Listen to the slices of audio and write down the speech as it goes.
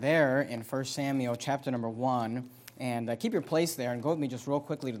There in 1 Samuel chapter number 1, and keep your place there and go with me just real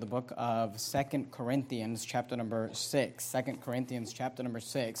quickly to the book of 2 Corinthians chapter number 6. 2 Corinthians chapter number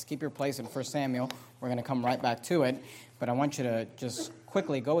 6. Keep your place in 1 Samuel. We're going to come right back to it, but I want you to just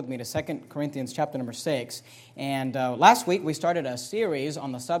quickly go with me to 2 Corinthians chapter number 6. And last week we started a series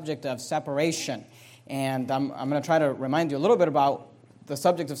on the subject of separation, and I'm going to try to remind you a little bit about the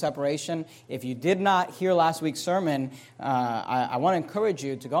subject of separation. If you did not hear last week's sermon, I want to encourage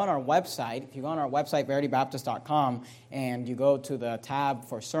you to go on our website. If you go on our website, veritybaptist.com, and you go to the tab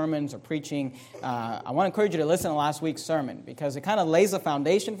for sermons or preaching, I want to encourage you to listen to last week's sermon because it kind of lays a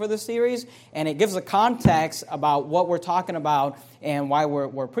foundation for this series, and it gives a context about what we're talking about and why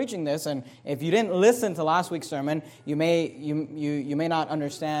we're preaching this. And if you didn't listen to last week's sermon, you may not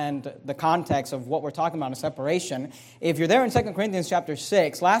understand the context of what we're talking about in separation. If you're there in 2 Corinthians chapter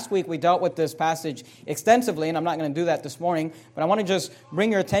 6, last week we dealt with this passage extensively, and I'm not going to do that this morning, but I want to just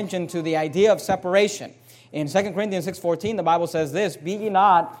bring your attention to the idea of separation. In 2 Corinthians 6:14, the Bible says this, "Be ye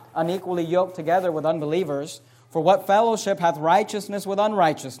not unequally yoked together with unbelievers, for what fellowship hath righteousness with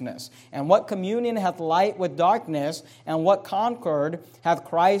unrighteousness? And what communion hath light with darkness? And what concord hath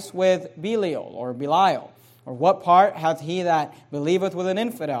Christ with Belial? Or Or what part hath he that believeth with an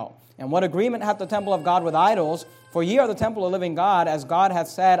infidel? And what agreement hath the temple of God with idols? For ye are the temple of the living God, as God hath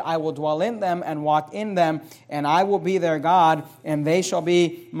said, I will dwell in them and walk in them, and I will be their God, and they shall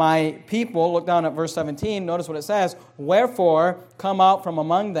be my people." Look down at verse 17. Notice what it says. "Wherefore come out from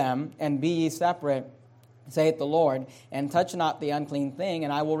among them, and be ye separate, saith the Lord, and touch not the unclean thing,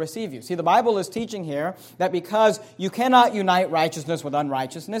 and I will receive you." See, the Bible is teaching here that because you cannot unite righteousness with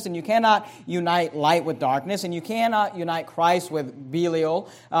unrighteousness, and you cannot unite light with darkness, and you cannot unite Christ with Belial,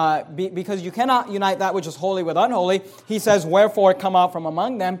 because you cannot unite that which is holy with unholy, he says, "Wherefore come out from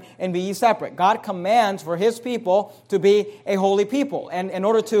among them, and be ye separate." God commands for his people to be a holy people. And in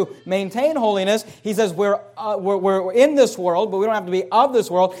order to maintain holiness, he says, we're in this world, but we don't have to be of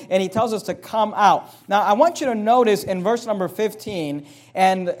this world, and he tells us to come out. Now, I want you to notice in verse number 15,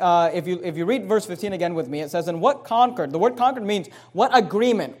 and if you read verse 15 again with me, it says, "And what concord?" The word concord means what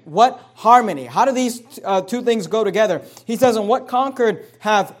agreement, what harmony. How do these two things go together? He says, "And what concord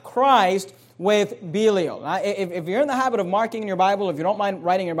hath Christ with Belial?" Now, if you're in the habit of marking in your Bible, if you don't mind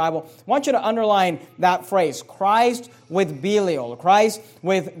writing in your Bible, I want you to underline that phrase, Christ with Belial, Christ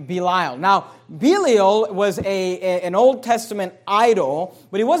with Belial. Now, Belial was an Old Testament idol,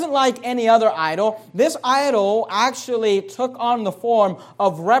 but he wasn't like any other idol. This idol actually took on the form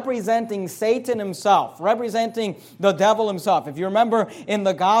of representing Satan himself, representing the devil himself. If you remember in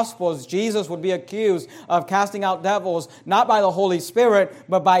the Gospels, Jesus would be accused of casting out devils, not by the Holy Spirit,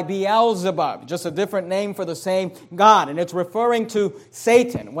 but by Beelzebub, just a different name for the same God. And it's referring to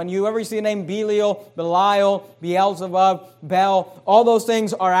Satan. When you ever see the name Belial, Belial, Beelzebub, Bel, all those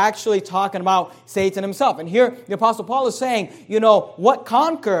things are actually talking about Satan himself. And here the Apostle Paul is saying, what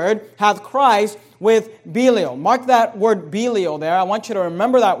concord hath Christ with Belial? Mark that word Belial there. I want you to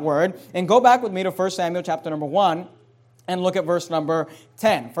remember that word and go back with me to 1 Samuel chapter number 1 and look at verse number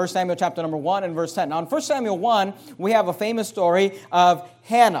 10. 1 Samuel chapter number 1 and verse 10. Now in 1 Samuel 1, we have a famous story of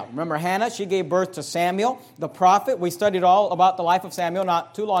Hannah. Remember Hannah? She gave birth to Samuel, the prophet. We studied all about the life of Samuel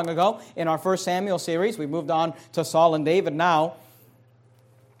not too long ago in our 1 Samuel series. We moved on to Saul and David now.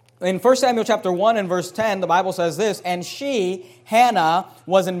 In 1 Samuel chapter 1 and verse 10, the Bible says this, "And she, Hannah,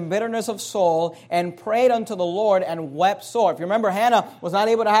 was in bitterness of soul and prayed unto the Lord and wept sore." If you remember, Hannah was not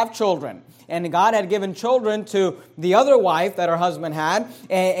able to have children. And God had given children to the other wife that her husband had.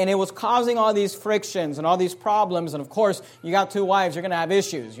 And it was causing all these frictions and all these problems. And of course, you got two wives, you're going to have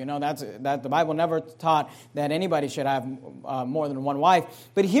issues. That the Bible never taught that anybody should have more than one wife.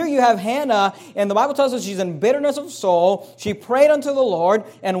 But here you have Hannah, and the Bible tells us she's in bitterness of soul. She prayed unto the Lord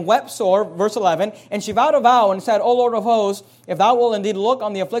and wept sore, verse 11. And she vowed a vow and said, "O Lord of hosts, if thou wilt indeed look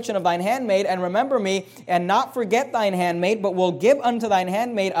on the affliction of thine handmaid, and remember me, and not forget thine handmaid, but will give unto thine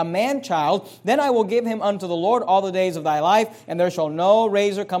handmaid a man-child, then I will give him unto the Lord all the days of thy life, and there shall no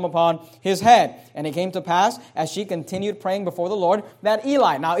razor come upon his head." And it came to pass, as she continued praying before the Lord, that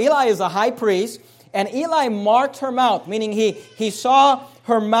Eli. Now Eli is a high priest, and Eli marked her mouth, meaning he saw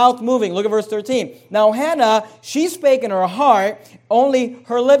her mouth moving. Look at verse 13. "Now Hannah, she spake in her heart, only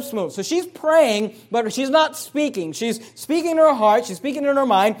her lips moved." So she's praying, but she's not speaking. She's speaking in her heart. She's speaking in her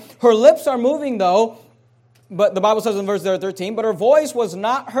mind. Her lips are moving, though. But the Bible says in verse 13, but her voice was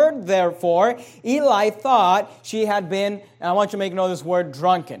not heard, therefore Eli thought she had been, and I want you to make note of this word,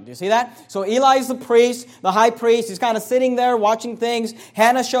 drunken. Do you see that? So Eli is the priest, the high priest. He's kind of sitting there watching things.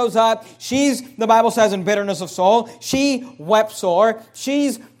 Hannah shows up. She's, the Bible says, in bitterness of soul. She wept sore.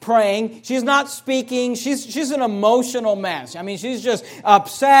 She's praying. She's not speaking. She's an emotional mess. I mean, she's just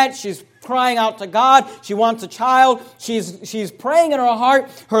upset. She's crying out to God. She wants a child. She's praying in her heart.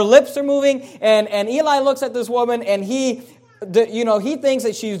 Her lips are moving. And Eli looks at this woman and he thinks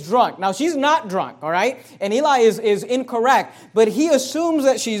that she's drunk. Now, she's not drunk, all right? And Eli is incorrect, but he assumes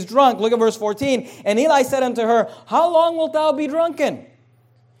that she's drunk. Look at verse 14. And Eli said unto her, how long wilt thou be drunken?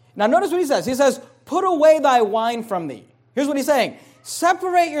 Now, notice what he says. He says, put away thy wine from thee. Here's what he's saying.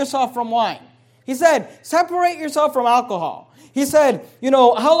 Separate yourself from wine. He said, separate yourself from alcohol. He said,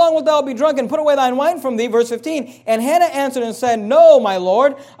 how long wilt thou be drunken? Put away thine wine from thee. Verse 15. And Hannah answered and said, no, my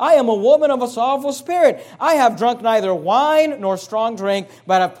Lord, I am a woman of a sorrowful spirit. I have drunk neither wine nor strong drink,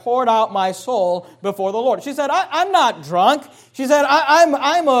 but have poured out my soul before the Lord. She said, I'm not drunk. She said,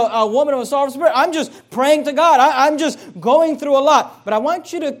 I'm a woman of a sorrowful spirit. I'm just praying to God. I'm just going through a lot. But I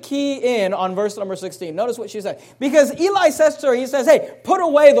want you to key in on verse number 16. Notice what she said. Because Eli says to her, he says, hey, put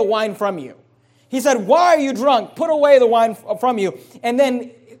away the wine from you. He said, why are you drunk? Put away the wine from you. And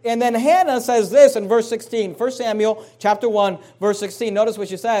then Hannah says this in verse 16. 1 Samuel chapter 1, verse 16. Notice what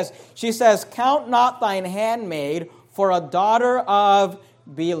she says. She says, count not thine handmaid for a daughter of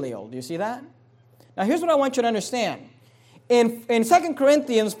Belial. Do you see that? Now here's what I want you to understand. In 2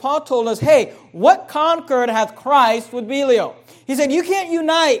 Corinthians, Paul told us, hey, what concord hath Christ with Belial? He said, you can't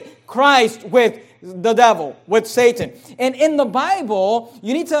unite Christ with the devil, with Satan. And in the Bible,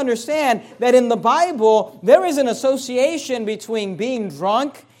 you need to understand that in the Bible, there is an association between being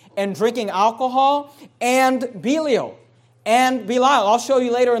drunk and drinking alcohol and Belial and Belial. I'll show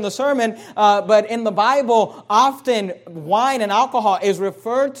you later in the sermon, but in the Bible, often wine and alcohol is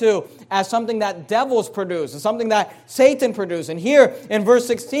referred to as something that devils produce, as something that Satan produced. And here in verse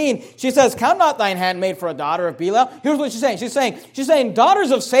 16, she says, count not thine handmaid for a daughter of Belial. Here's what she's saying. She's saying,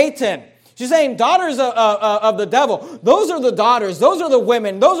 daughters of Satan. She's saying daughters of the devil. Those are the daughters. Those are the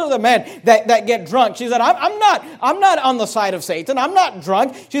women. Those are the men that get drunk. She said, I'm not on the side of Satan. I'm not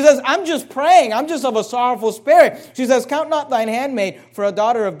drunk. She says, I'm just praying. I'm just of a sorrowful spirit. She says, count not thine handmaid for a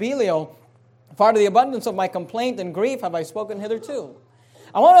daughter of Belial. For out of the abundance of my complaint and grief have I spoken hitherto.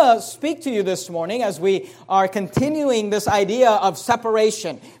 I want to speak to you this morning as we are continuing this idea of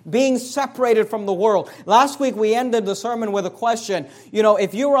separation, being separated from the world. Last week we ended the sermon with a question.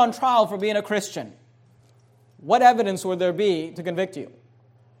 If you were on trial for being a Christian, what evidence would there be to convict you?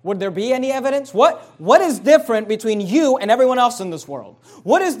 Would there be any evidence? What is different between you and everyone else in this world?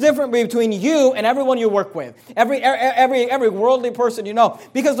 What is different between you and everyone you work with? Every worldly person you know.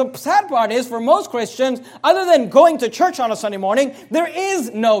 Because the sad part is, for most Christians, other than going to church on a Sunday morning, there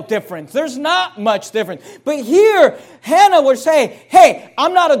is no difference. There's not much difference. But here, Hannah would say, hey,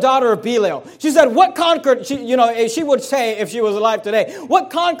 I'm not a daughter of Belial. She said, what concord, she would say if she was alive today,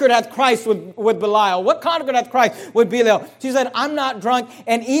 what concord hath Christ with Belial? What concord hath Christ with Belial? She said, I'm not drunk.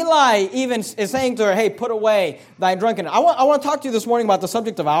 And Eli even is saying to her, hey, put away thy drunkenness. I want to talk to you this morning about the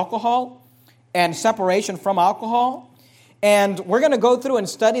subject of alcohol and separation from alcohol. And we're going to go through and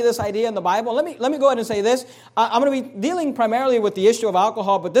study this idea in the Bible. Let me go ahead and say this. I'm going to be dealing primarily with the issue of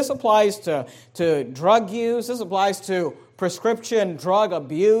alcohol, but this applies to drug use. This applies to prescription drug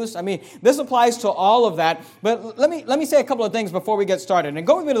abuse. I mean, this applies to all of that. But let me say a couple of things before we get started. And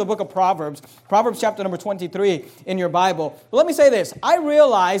go with me to the book of Proverbs, Proverbs chapter number 23 in your Bible. But let me say this. I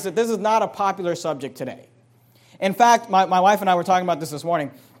realize that this is not a popular subject today. In fact, my wife and I were talking about this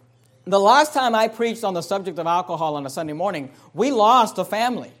morning. The last time I preached on the subject of alcohol on a Sunday morning, we lost a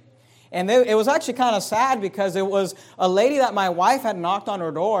family. And it was actually kind of sad because it was a lady that my wife had knocked on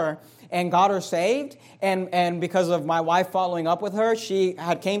her door and got her saved. And because of my wife following up with her, she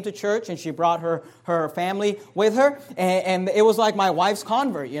had came to church and she brought her family with her. And it was like my wife's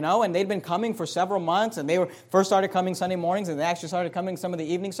convert, and they'd been coming for several months. And they first started coming Sunday mornings, and they actually started coming some of the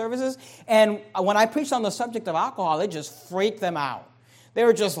evening services. And when I preached on the subject of alcohol, it just freaked them out. They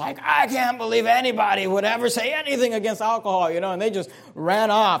were just like, I can't believe anybody would ever say anything against alcohol, and they just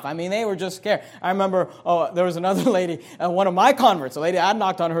ran off. I mean, they were just scared. I remember there was another lady, one of my converts, a lady, I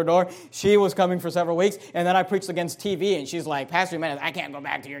knocked on her door. She was coming for several weeks, and then I preached against TV, and she's like, Pastor Jimenez, I can't go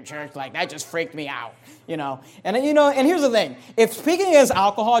back to your church. Like, that just freaked me out, And here's the thing. If speaking against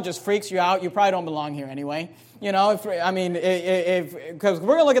alcohol just freaks you out, you probably don't belong here anyway. Because we're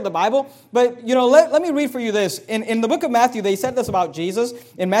going to look at the Bible. But, let me read for you this. In the book of Matthew, they said this about Jesus.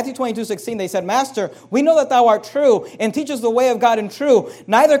 In Matthew 22:16, they said, Master, we know that thou art true, and teachest the way of God in true.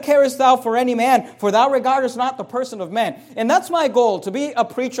 Neither carest thou for any man, for thou regardest not the person of men. And that's my goal, to be a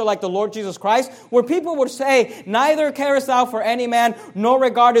preacher like the Lord Jesus Christ, where people would say, neither carest thou for any man, nor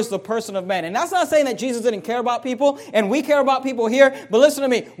regardest the person of men. And that's not saying that Jesus didn't care about people, and we care about people here. But listen to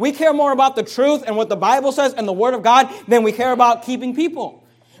me, we care more about the truth and what the Bible says and the Word of God than we care about keeping people.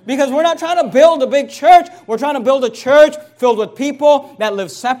 Because we're not trying to build a big church. We're trying to build a church filled with people that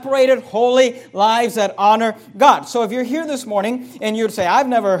live separated, holy lives that honor God. So if you're here this morning and you'd say, I've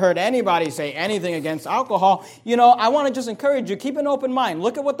never heard anybody say anything against alcohol, I want to just encourage you, keep an open mind.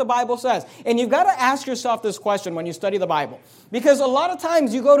 Look at what the Bible says. And you've got to ask yourself this question when you study the Bible. Because a lot of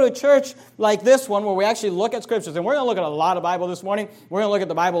times you go to a church like this one where we actually look at scriptures. And we're going to look at a lot of Bible this morning. We're going to look at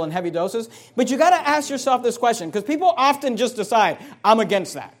the Bible in heavy doses. But you got to ask yourself this question. Because people often just decide, I'm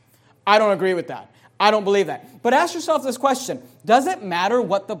against that. I don't agree with that. I don't believe that. But ask yourself this question. Does it matter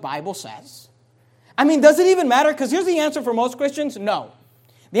what the Bible says? Does it even matter? Because here's the answer for most Christians. No.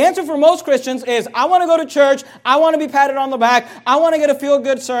 The answer for most Christians is, I want to go to church, I want to be patted on the back, I want to get a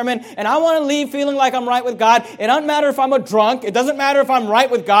feel-good sermon, and I want to leave feeling like I'm right with God. It doesn't matter if I'm a drunk. It doesn't matter if I'm right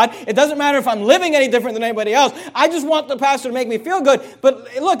with God. It doesn't matter if I'm living any different than anybody else. I just want the pastor to make me feel good.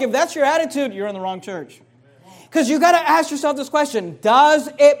 But look, if that's your attitude, you're in the wrong church. Because you got to ask yourself this question. Does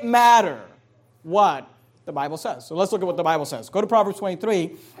it matter what the Bible says? So let's look at what the Bible says. Go to Proverbs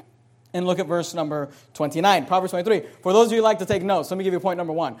 23 and look at verse number 29. Proverbs 23. For those of you who like to take notes, let me give you point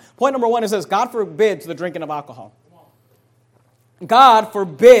number one. Point number one is this. God forbids the drinking of alcohol. God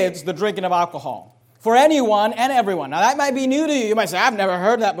forbids the drinking of alcohol. For anyone and everyone. Now that might be new to you. You might say, I've never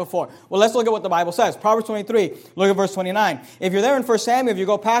heard that before. Well, let's look at what the Bible says. Proverbs 23, look at verse 29. If you're there in 1 Samuel, if you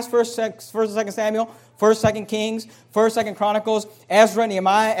go past 1 and 2 Samuel, 1st, 2nd Kings, 1st, 2nd Chronicles, Ezra,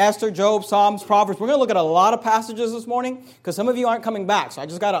 Nehemiah, Esther, Job, Psalms, Proverbs. We're going to look at a lot of passages this morning because some of you aren't coming back. So I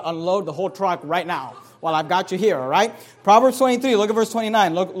just got to unload the whole truck right now while I've got you here, all right? Proverbs 23, look at verse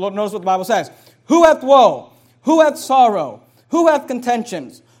 29. Look, notice what the Bible says. Who hath woe? Who hath sorrow? Who hath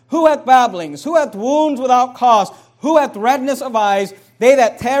contentions? Who hath babblings? Who hath wounds without cause? Who hath redness of eyes? They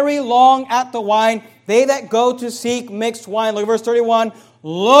that tarry long at the wine, they that go to seek mixed wine. Look at verse 31.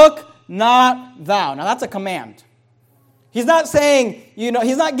 Look not thou. Now that's a command. He's not saying,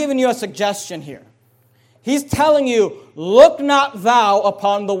 he's not giving you a suggestion here. He's telling you, look not thou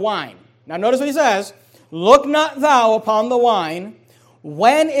upon the wine. Now notice what he says. Look not thou upon the wine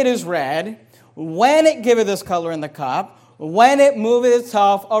when it is red, when it giveth this color in the cup, when it moveth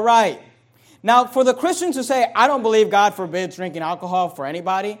itself aright. Now, for the Christians who say, I don't believe God forbids drinking alcohol for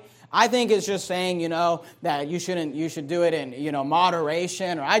anybody, I think it's just saying, that you should do it in,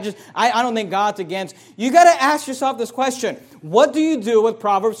 moderation, or I don't think God's against. You got to ask yourself this question. What do you do with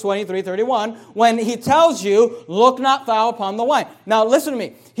Proverbs 23:31 when he tells you, look not thou upon the wine? Now, listen to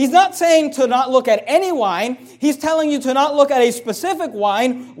me. He's not saying to not look at any wine. He's telling you to not look at a specific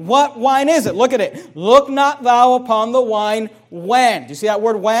wine. What wine is it? Look at it. Look not thou upon the wine when. Do you see that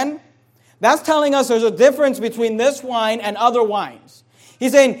word when? That's telling us there's a difference between this wine and other wines.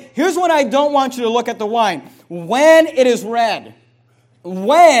 He's saying, here's when I don't want you to look at the wine. When it is red,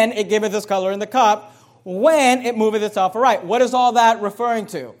 when it giveth this color in the cup, when it moveth itself aright. What is all that referring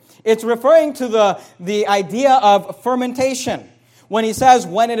to? It's referring to the idea of fermentation. When he says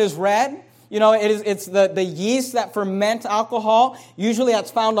when it is red, it's the yeast that ferment alcohol. Usually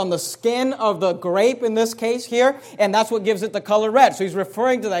that's found on the skin of the grape in this case here, and that's what gives it the color red. So he's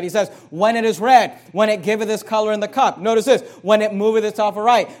referring to that. He says, when it is red, when it giveth this color in the cup. Notice this, when it moveth itself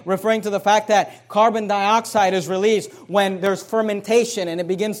aright, referring to the fact that carbon dioxide is released when there's fermentation and it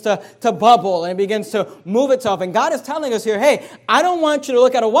begins to bubble and it begins to move itself. And God is telling us here, hey, I don't want you to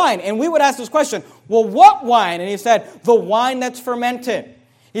look at a wine. And we would ask this question, well, what wine? And he said, the wine that's fermented.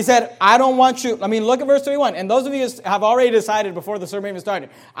 He said, I don't want you. Look at verse 31. And those of you who have already decided before the sermon even started,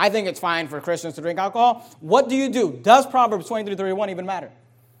 I think it's fine for Christians to drink alcohol. What do you do? Does Proverbs 23:31 even matter?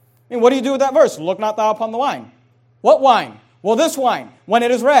 What do you do with that verse? Look not thou upon the wine. What wine? Well, this wine, when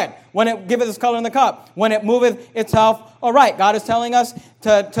it is red, when it giveth its color in the cup, when it moveth itself aright. God is telling us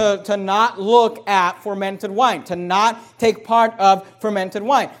to not look at fermented wine, to not take part of fermented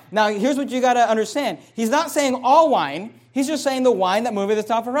wine. Now, here's what you got to understand. He's not saying all wine. He's just saying the wine that moveth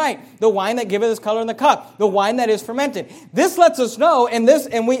itself aright, the wine that giveth its color in the cup, the wine that is fermented. This lets us know, and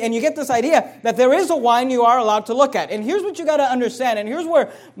you get this idea that there is a wine you are allowed to look at. And here's what you got to understand, and here's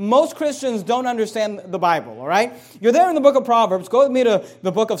where most Christians don't understand the Bible, all right? You're there in the book of Proverbs. Go with me to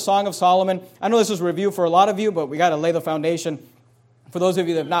the book of Song of Solomon. I know this is a review for a lot of you, but we got to lay the foundation For those of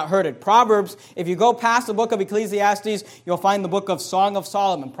you that have not heard it, Proverbs, if you go past the book of Ecclesiastes, you'll find the book of Song of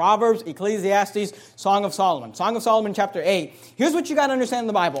Solomon. Proverbs, Ecclesiastes, Song of Solomon. Song of Solomon, chapter 8. Here's what you got to understand in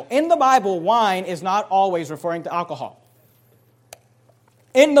the Bible. In the Bible, wine is not always referring to alcohol.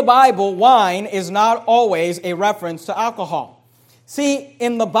 In the Bible, wine is not always a reference to alcohol. See,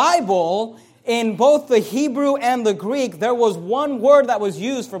 in the Bible, in both the Hebrew and the Greek, there was one word that was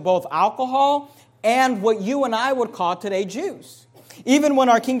used for both alcohol and what you and I would call today juice. Even when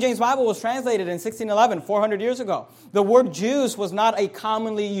our King James Bible was translated in 1611, 400 years ago, the word juice was not a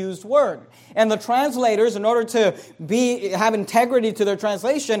commonly used word. And the translators, in order to have integrity to their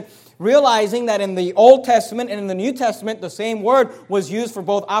translation, realizing that in the Old Testament and in the New Testament, the same word was used for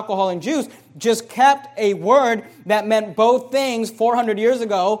both alcohol and juice, just kept a word that meant both things. 400 years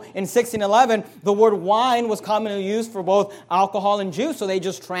ago, in 1611, the word wine was commonly used for both alcohol and juice, so they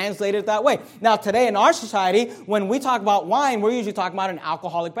just translated it that way. Now, today in our society, when we talk about wine, we're usually talking about an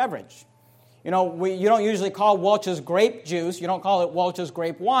alcoholic beverage. You don't usually call Welch's grape juice, you don't call it Welch's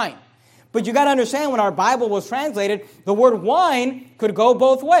grape wine. But you got to understand, when our Bible was translated, the word wine could go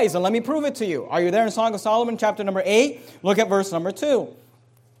both ways. And let me prove it to you. Are you there in Song of Solomon, chapter number 8? Look at verse number 2.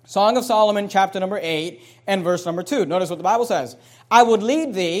 Song of Solomon, chapter number 8, and verse number 2. Notice what the Bible says. I would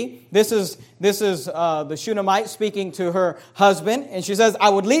lead thee. This is the Shunammite speaking to her husband. And she says, I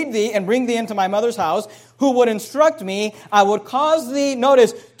would lead thee and bring thee into my mother's house, who would instruct me. I would cause thee,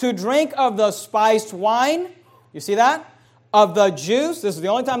 notice, to drink of the spiced wine. You see that? Of the juice. This is the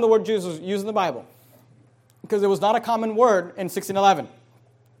only time the word juice was used in the Bible, because it was not a common word in 1611.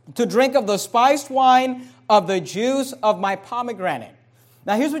 To drink of the spiced wine of the juice of my pomegranate.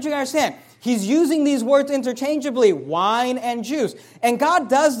 Now here's what you got to understand. He's using these words interchangeably, wine and juice. And God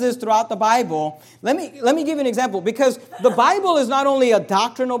does this throughout the Bible. Let me give you an example, because the Bible is not only a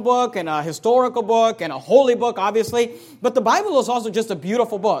doctrinal book and a historical book and a holy book, obviously, but the Bible is also just a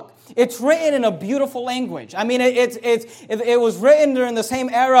beautiful book. It's written in a beautiful language. I mean, it was written during the same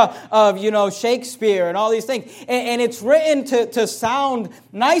era of, Shakespeare and all these things. And it's written to sound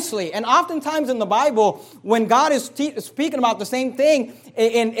nicely. And oftentimes in the Bible, when God is speaking about the same thing,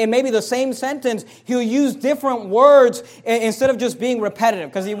 in maybe the same sentence, he'll use different words instead of just being repetitive,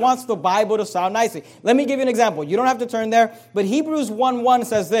 because he wants the Bible to sound nicely. Let me give you an example. You don't have to turn there, but Hebrews 1:1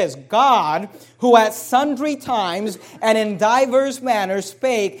 says this: God, who at sundry times and in divers manners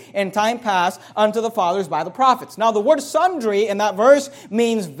spake in time past unto the fathers by the prophets. Now, the word sundry in that verse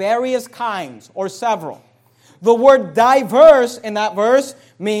means various kinds or several. The word diverse in that verse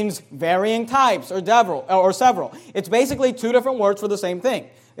means varying types or several. It's basically two different words for the same thing.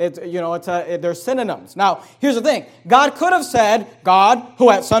 They're synonyms. Now, here's the thing. God could have said, God,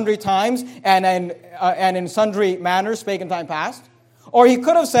 who at sundry times and in sundry manners spake in time past. Or he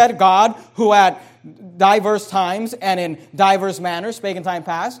could have said, God, who at diverse times and in diverse manners spake in time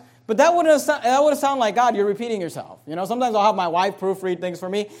past. But that would have sounded like, God, you're repeating yourself. Sometimes I'll have my wife proofread things for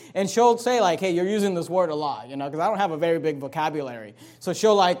me, and she'll say like, hey, you're using this word a lot, because I don't have a very big vocabulary. So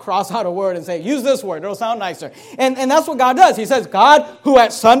she'll cross out a word and say, use this word, it'll sound nicer. And that's what God does. He says, God, who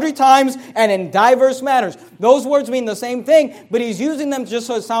at sundry times and in diverse manners. Those words mean the same thing, but he's using them just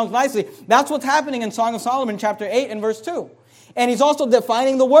so it sounds nicely. That's what's happening in Song of Solomon, chapter 8 and verse 2. And he's also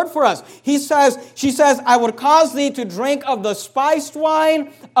defining the word for us. She says, I would cause thee to drink of the spiced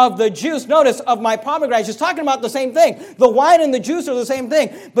wine of the juice. Notice, of my pomegranate. She's talking about the same thing. The wine and the juice are the same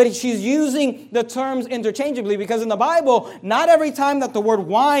thing. But she's using the terms interchangeably, because in the Bible, not every time that the word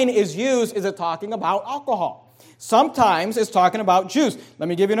wine is used is it talking about alcohol. Sometimes it's talking about juice. Let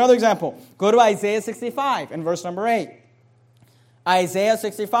me give you another example. Go to Isaiah 65 and verse number 8. Isaiah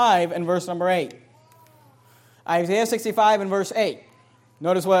 65 and verse number 8. Isaiah 65 and verse 8.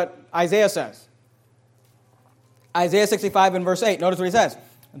 Notice what Isaiah says. Isaiah 65 and verse 8. Notice what he says.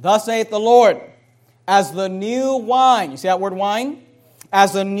 Thus saith the Lord, as the new wine. You see that word wine?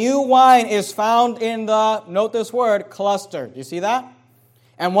 As the new wine is found in the, note this word, cluster. You see that?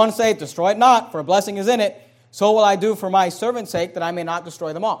 And one saith, destroy it not, for a blessing is in it. So will I do for my servant's sake, that I may not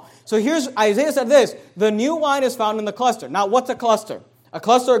destroy them all. So here's, Isaiah said this. The new wine is found in the cluster. Now, what's a cluster? A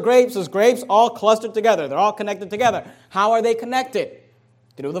cluster of grapes is grapes all clustered together. They're all connected together. How are they connected?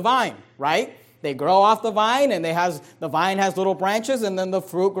 Through the vine, right? They grow off the vine, and the vine has little branches, and then the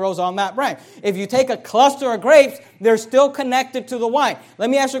fruit grows on that branch. If you take a cluster of grapes, they're still connected to the vine. Let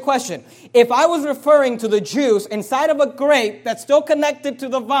me ask you a question. If I was referring to the juice inside of a grape that's still connected to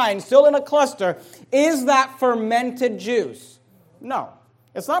the vine, still in a cluster, is that fermented juice? No.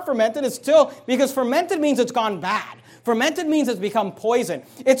 It's not fermented. It's still, because fermented means it's gone bad. Fermented means it's become poison.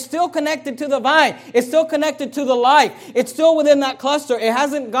 It's still connected to the vine. It's still connected to the life. It's still within that cluster. It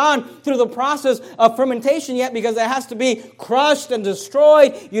hasn't gone through the process of fermentation yet because it has to be crushed and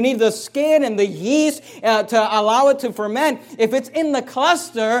destroyed. You need the skin and the yeast to allow it to ferment. If it's in the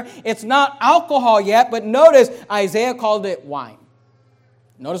cluster, it's not alcohol yet, but notice Isaiah called it wine.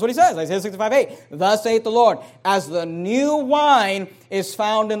 Notice what he says, Isaiah 65:8. Thus saith the Lord, as the new wine is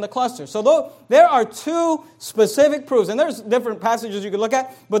found in the cluster. So there are two specific proofs, and there's different passages you could look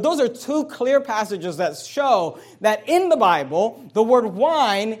at, but those are two clear passages that show that in the Bible, the word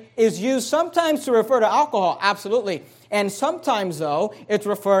wine is used sometimes to refer to alcohol, absolutely. And sometimes, though, it's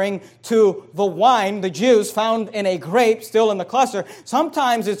referring to the wine, the juice found in a grape, still in the cluster.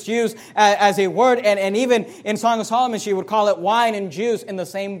 Sometimes it's used as a word, and even in Song of Solomon, she would call it wine and juice in the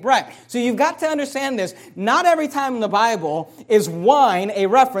same breath. So you've got to understand this. Not every time in the Bible is wine a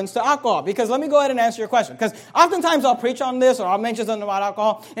reference to alcohol. Because let me go ahead and answer your question. Because oftentimes I'll preach on this or I'll mention something about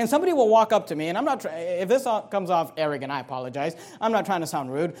alcohol, and somebody will walk up to me, and I'm not if this comes off arrogant, I apologize. I'm not trying to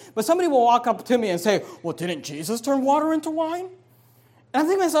sound rude. But somebody will walk up to me and say, well, didn't Jesus turn water into wine? And I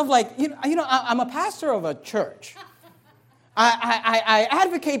think to myself, like, I'm a pastor of a church. I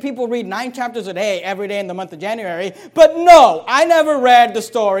advocate people read 9 chapters a day every day in the month of January, but no, I never read the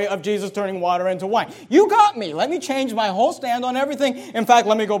story of Jesus turning water into wine. You got me. Let me change my whole stand on everything. In fact,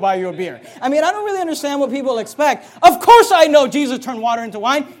 let me go buy you a beer. I mean, I don't really understand what people expect. Of course I know Jesus turned water into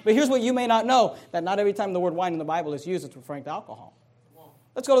wine, but here's what you may not know, that not every time the word wine in the Bible is used, it's referring to alcohol.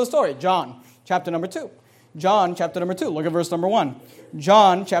 Let's go to the story. John, chapter number 2. John, chapter number 2. Look at verse number 1.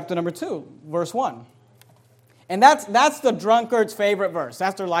 John, chapter number 2, verse 1. And that's the drunkard's favorite verse.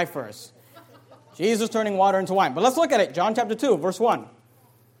 That's their life verse. Jesus turning water into wine. But let's look at it. John chapter 2, verse 1.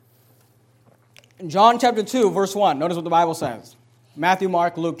 John chapter 2, verse 1. Notice what the Bible says. Matthew,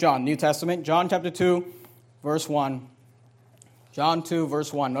 Mark, Luke, John. New Testament. John chapter 2, verse 1. John 2,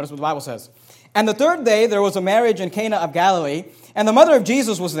 verse 1. Notice what the Bible says. And the third day there was a marriage in Cana of Galilee, and the mother of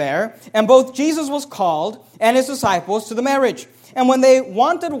Jesus was there, and both Jesus was called and his disciples to the marriage. And when they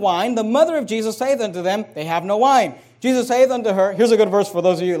wanted wine, the mother of Jesus saith unto them, they have no wine. Jesus saith unto her, here's a good verse for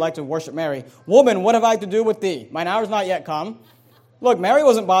those of you who like to worship Mary. Woman, what have I to do with thee? Mine hour is not yet come. Look, Mary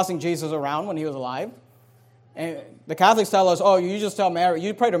wasn't bossing Jesus around when he was alive. And the Catholics tell us, oh, you just tell Mary,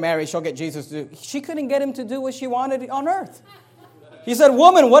 you pray to Mary, she'll get Jesus to do. She couldn't get him to do what she wanted on earth. He said,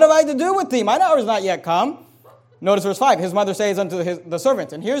 woman, what have I to do with thee? Mine hour is not yet come. Notice verse 5. His mother says unto the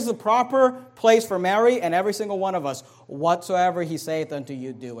servants, and here's the proper place for Mary and every single one of us. Whatsoever he saith unto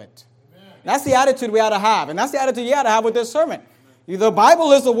you, do it. That's the attitude we ought to have. And that's the attitude you ought to have with this sermon. The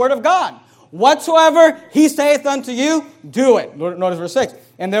Bible is the word of God. Whatsoever he saith unto you, do it. Notice verse 6.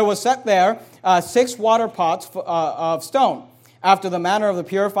 And there was set there 6 water pots of stone, after the manner of the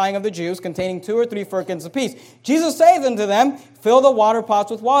purifying of the Jews, containing 2 or 3 firkins apiece. Jesus saith unto them, fill the water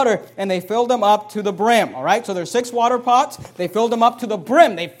pots with water, and they filled them up to the brim. All right, so there's 6 water pots. They filled them up to the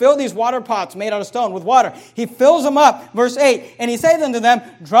brim. They fill these water pots made out of stone with water. He fills them up, verse 8, and he saith unto them,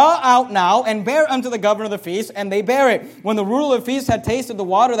 draw out now, and bear unto the governor of the feast, and they bear it. When the ruler of the feast had tasted the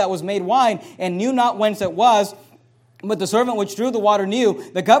water that was made wine, and knew not whence it was, but the servant which drew the water knew,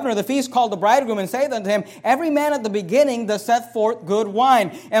 the governor of the feast called the bridegroom and saith unto him, every man at the beginning does set forth good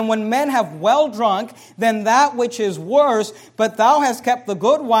wine. And when men have well drunk, then that which is worse, but thou hast kept the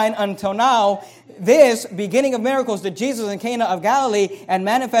good wine until now. This, beginning of miracles, did Jesus in Cana of Galilee, and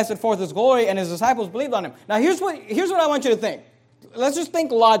manifested forth his glory, and his disciples believed on him. Now here's what I want you to think. Let's just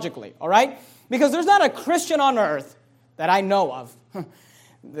think logically, all right? Because there's not a Christian on earth that I know of.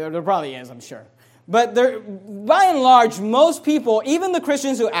 There probably is, I'm sure. But by and large, most people, even the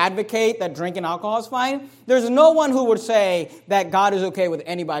Christians who advocate that drinking alcohol is fine, there's no one who would say that God is okay with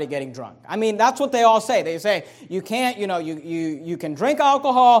anybody getting drunk. I mean, that's what they all say. They say, you can't, you can drink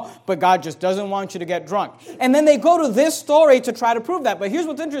alcohol, but God just doesn't want you to get drunk. And then they go to this story to try to prove that. But here's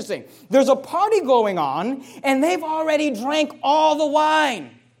what's interesting. There's a party going on, and they've already drank all the wine.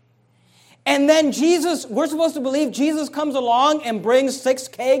 And then we're supposed to believe Jesus comes along and brings 6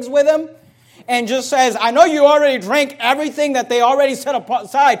 kegs with him, and just says, I know you already drank everything that they already set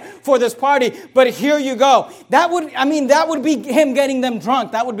aside for this party, but here you go. That would be him getting them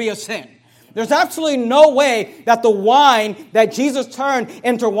drunk. That would be a sin. There's absolutely no way that the wine that Jesus turned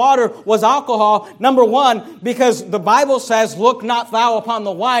into water was alcohol. Number one, because the Bible says, look not thou upon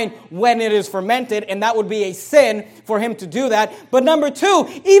the wine when it is fermented, and that would be a sin for him to do that. But number 2,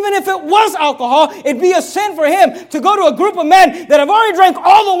 even if it was alcohol, it'd be a sin for him to go to a group of men that have already drank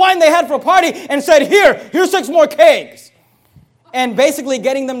all the wine they had for a party and said, here's 6 more kegs. and basically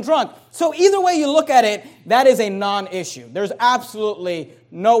getting them drunk. So either way you look at it, that is a non-issue. There's absolutely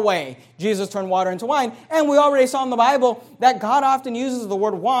no way Jesus turned water into wine. And we already saw in the Bible that God often uses the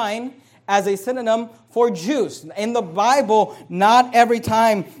word wine as a synonym for juice. In the Bible, not every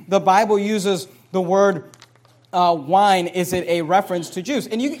time the Bible uses the word wine is it a reference to juice.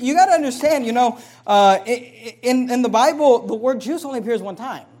 And you got to understand, in the Bible, the word juice only appears one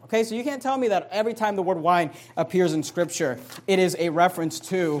time. Okay, so you can't tell me that every time the word wine appears in Scripture, it is a reference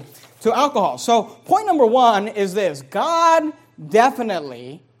to alcohol. So point number one is this. God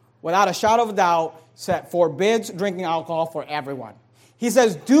definitely, without a shadow of a doubt, forbids drinking alcohol for everyone. He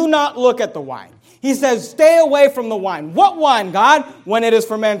says, do not look at the wine. He says, stay away from the wine. What wine, God? When it is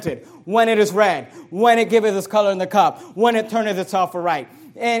fermented, when it is red, when it giveth its color in the cup, when it turneth itself aright.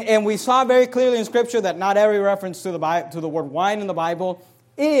 And we saw very clearly in Scripture that not every reference to the word wine in the Bible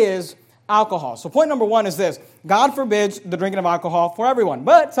is alcohol. So point number one is this. God forbids the drinking of alcohol for everyone.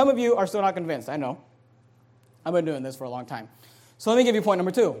 But some of you are still not convinced. I know. I've been doing this for a long time. So let me give you point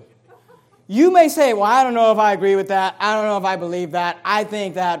number two. You may say, well, I don't know if I agree with that. I don't know if I believe that. I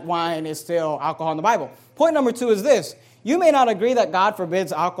think that wine is still alcohol in the Bible. Point number two is this. You may not agree that God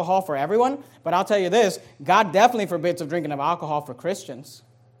forbids alcohol for everyone, but I'll tell you this. God definitely forbids the drinking of alcohol for Christians.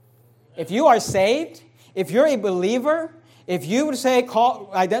 If you are saved, if you're a believer, if you would say,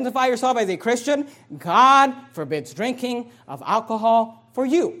 identify yourself as a Christian, God forbids drinking of alcohol for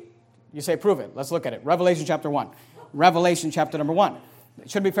you. You say, prove it. Let's look at it. Revelation chapter 1. Revelation chapter number 1. It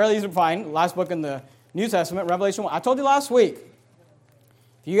should be fairly easy to find. Last book in the New Testament, Revelation 1. I told you last week,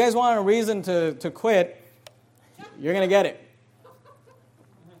 if you guys want a reason to quit, you're going to get it.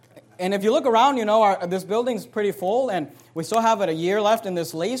 And if you look around, this building's pretty full, and we still have a year left in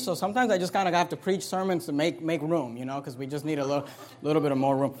this lease, so sometimes I just kind of have to preach sermons to make room, because we just need a little bit of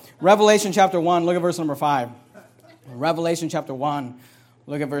more room. Revelation chapter 1, look at verse number 5. Revelation chapter 1,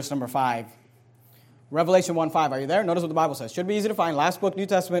 look at verse number 5. Revelation 1:5. Are you there? Notice what the Bible says. Should be easy to find. Last book, New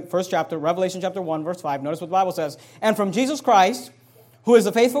Testament, first chapter, Revelation chapter 1, verse 5. Notice what the Bible says. And from Jesus Christ, who is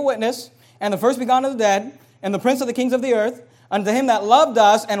the faithful witness, and the first begotten of the dead, and the prince of the kings of the earth, unto him that loved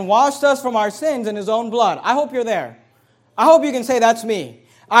us and washed us from our sins in his own blood. I hope you're there. I hope you can say, that's me.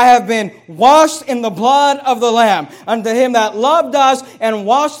 I have been washed in the blood of the Lamb. Unto him that loved us and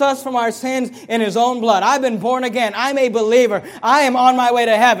washed us from our sins in his own blood. I've been born again. I'm a believer. I am on my way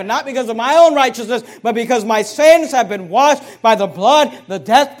to heaven. Not because of my own righteousness, but because my sins have been washed by the blood, the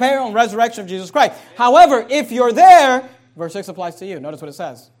death, burial, and resurrection of Jesus Christ. However, if you're there, verse 6 applies to you. Notice what it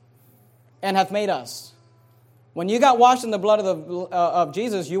says. And hath made us. When you got washed in the blood of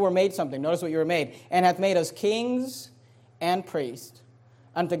Jesus, you were made something. Notice what you were made. And hath made us kings and priests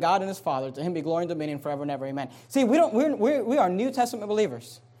unto God and his Father. To him be glory and dominion forever and ever. Amen. See, we are New Testament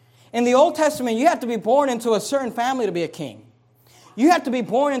believers. In the Old Testament, you have to be born into a certain family to be a king. You have to be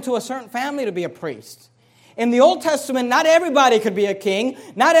born into a certain family to be a priest. In the Old Testament, not everybody could be a king.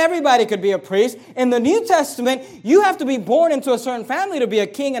 Not everybody could be a priest. In the New Testament, you have to be born into a certain family to be a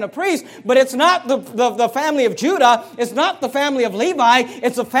king and a priest. But it's not the family of Judah. It's not the family of Levi.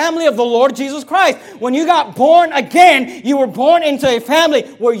 It's the family of the Lord Jesus Christ. When you got born again, you were born into a family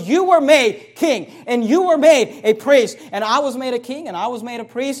where you were made king. And you were made a priest. And I was made a king and I was made a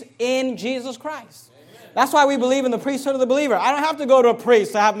priest in Jesus Christ. That's why we believe in the priesthood of the believer. I don't have to go to a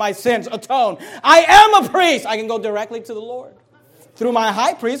priest to have my sins atoned. I am a priest. I can go directly to the Lord through my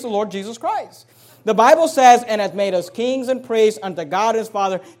high priest, the Lord Jesus Christ. The Bible says, and hath made us kings and priests unto God his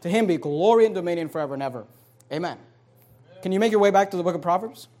Father. To him be glory and dominion forever and ever. Amen. Can you make your way back to the book of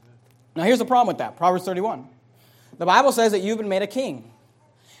Proverbs? Now here's the problem with that. Proverbs 31. The Bible says that you've been made a king.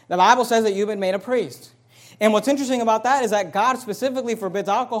 The Bible says that you've been made a priest. And what's interesting about that is that God specifically forbids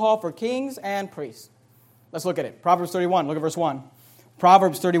alcohol for kings and priests. Let's look at it. Proverbs 31, look at verse 1.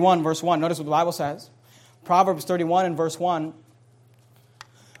 Proverbs 31, verse 1. Notice what the Bible says. Proverbs 31 and verse 1.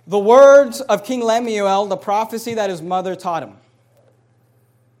 The words of King Lemuel, the prophecy that his mother taught him.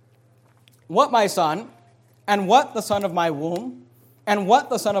 What, my son, and what the son of my womb, and what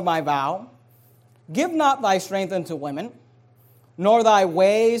the son of my vow? Give not thy strength unto women, nor thy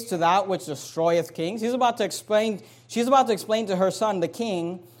ways to that which destroyeth kings. She's about to explain to her son, the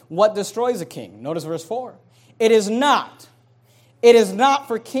king, what destroys a king. Notice verse 4. It is not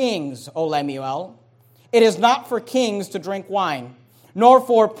for kings, O Lemuel. It is not for kings to drink wine, nor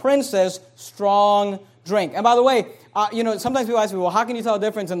for princes strong drink. And by the way, sometimes people ask me, well, how can you tell a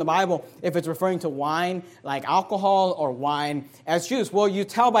difference in the Bible if it's referring to wine like alcohol or wine as juice? Well, you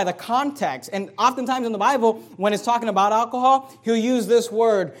tell by the context. And oftentimes in the Bible, when it's talking about alcohol, he'll use this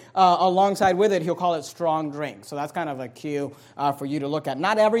word alongside with it. He'll call it strong drink. So that's kind of a cue for you to look at.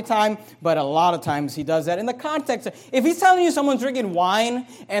 Not every time, but a lot of times he does that. In the context, if he's telling you someone's drinking wine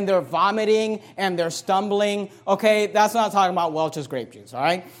and they're vomiting and they're stumbling, okay, that's not talking about Welch's grape juice, all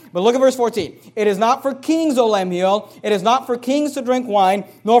right? But look at verse 14. It is not for kings, O Lemuel. It is not for kings to drink wine,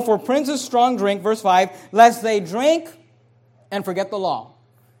 nor for princes strong drink, verse 5, lest they drink and forget the law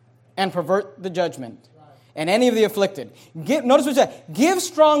and pervert the judgment and any of the afflicted. Notice what it said. Give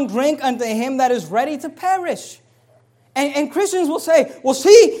strong drink unto him that is ready to perish. And Christians will say, well,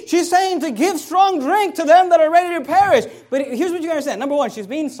 see, she's saying to give strong drink to them that are ready to perish. But here's what you understand. Number one, she's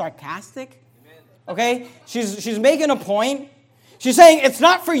being sarcastic. Okay? She's making a point. She's saying, it's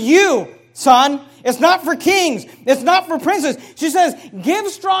not for you, son. It's not for kings. It's not for princes. She says, give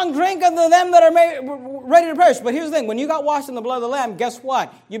strong drink unto them that are ready to perish. But here's the thing. When you got washed in the blood of the Lamb, guess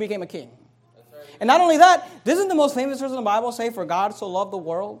what? You became a king. And not only that, doesn't the most famous verse in the Bible say, for God so loved the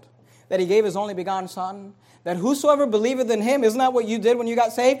world that he gave his only begotten son, that whosoever believeth in him, isn't that what you did when you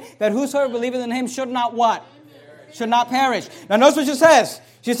got saved? That whosoever believeth in him should not what? Should not perish. Now notice what she says.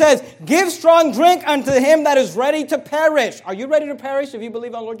 She says, give strong drink unto him that is ready to perish. Are you ready to perish if you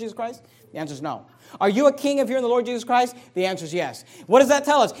believe on the Lord Jesus Christ? The answer is no. Are you a king if you're in the Lord Jesus Christ? The answer is yes. What does that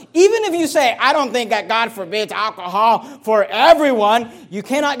tell us? Even if you say, I don't think that God forbids alcohol for everyone, you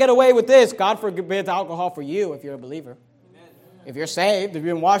cannot get away with this. God forbids alcohol for you if you're a believer. If you're saved, if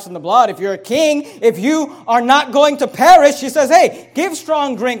you've been washed in the blood, if you're a king, if you are not going to perish, she says, hey, give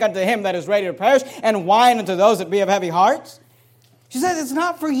strong drink unto him that is ready to perish, and wine unto those that be of heavy hearts. She says, it's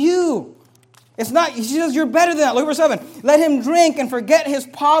not for you. It's not, she says, you're better than that. Look at verse 7. Let him drink and forget his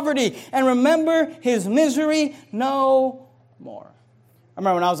poverty and remember his misery no more. I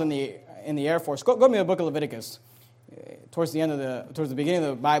remember when I was in the Air Force. Go to me the book of Leviticus. Towards the beginning of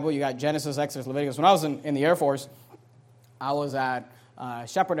the Bible, you got Genesis, Exodus, Leviticus. When I was in the Air Force, I was at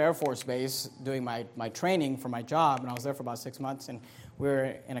Shepherd Air Force Base doing my training for my job, and I was there for about 6 months, and we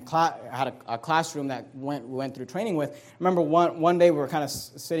were in I had a classroom that we went through training with. I remember one day we were kind of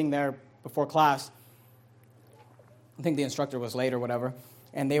sitting there before class. I think the instructor was late or whatever,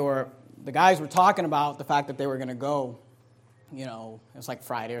 and the guys were talking about the fact that they were going to go, it was like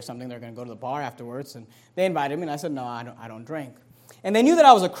Friday or something, they were going to go to the bar afterwards, and they invited me, and I said, no, I don't drink. And they knew that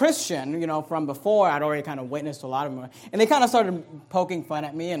I was a Christian, from before. I'd already kind of witnessed a lot of them. And they kind of started poking fun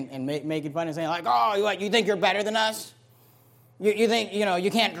at me and making fun and saying, like, oh, you think you're better than us? You think, you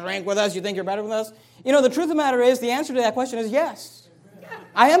can't drink with us? You think you're better than us? The truth of the matter is, the answer to that question is yes.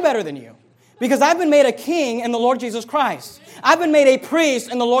 I am better than you. Because I've been made a king in the Lord Jesus Christ. I've been made a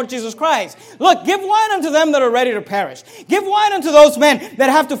priest in the Lord Jesus Christ. Look, give wine unto them that are ready to perish. Give wine unto those men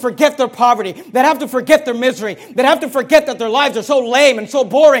that have to forget their poverty, that have to forget their misery, that have to forget that their lives are so lame and so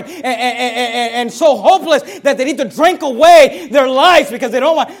boring and so hopeless that they need to drink away their lives because they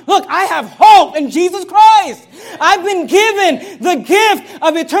don't want. Look, I have hope in Jesus Christ. I've been given the gift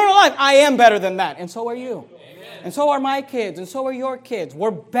of eternal life. I am better than that, and so are you. Amen. And so are my kids, and so are your kids.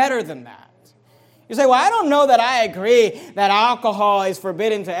 We're better than that. You say, well, I don't know that I agree that alcohol is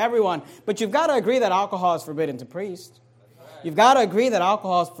forbidden to everyone, but you've got to agree that alcohol is forbidden to priests. You've got to agree that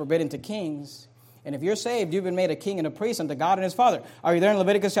alcohol is forbidden to kings. And if you're saved, you've been made a king and a priest unto God and his Father. Are you there in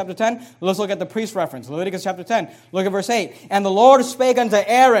Leviticus chapter 10? Let's look at the priest reference. Leviticus chapter 10. Look at verse 8. And the Lord spake unto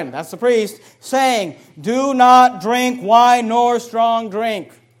Aaron, that's the priest, saying, do not drink wine nor strong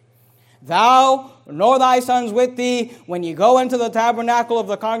drink. Thou nor thy sons with thee when you go into the tabernacle of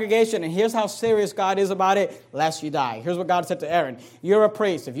the congregation. And here's how serious God is about it, lest you die. Here's what God said to Aaron. You're a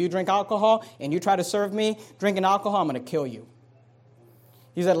priest. If you drink alcohol and you try to serve me drinking alcohol, I'm going to kill you.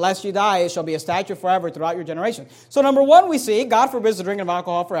 He said, lest you die, it shall be a statute forever throughout your generation. So number one, we see God forbids the drinking of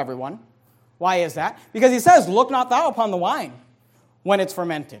alcohol for everyone. Why is that? Because he says, look not thou upon the wine when it's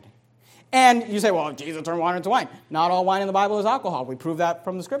fermented. And you say, well, Jesus turned water into wine. Not all wine in the Bible is alcohol. We prove that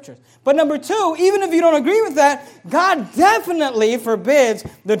from the Scriptures. But number two, even if you don't agree with that, God definitely forbids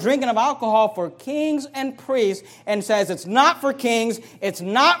the drinking of alcohol for kings and priests and says it's not for kings, it's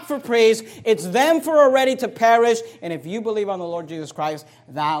not for priests, it's them for are ready to perish. And if you believe on the Lord Jesus Christ,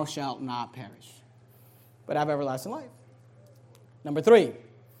 thou shalt not perish, but have everlasting life. Number three,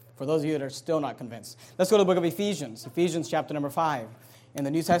 for those of you that are still not convinced, let's go to the book of Ephesians. Ephesians chapter number 5. In the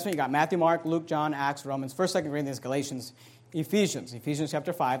New Testament, you got Matthew, Mark, Luke, John, Acts, Romans, 1st, 2nd Corinthians, Galatians, Ephesians. Ephesians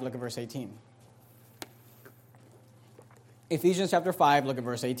chapter 5, look at verse 18. Ephesians chapter 5, look at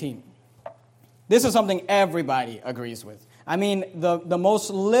verse 18. This is something everybody agrees with. I mean, the most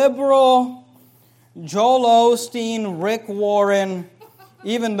liberal, Joel Osteen, Rick Warren,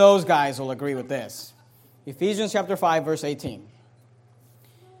 even those guys will agree with this. Ephesians chapter 5, verse 18.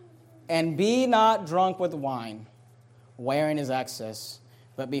 And be not drunk with wine, wherein is excess,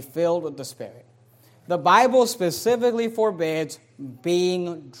 but be filled with the Spirit. The Bible specifically forbids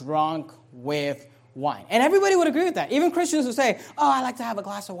being drunk with wine. And everybody would agree with that. Even Christians would say, oh, I like to have a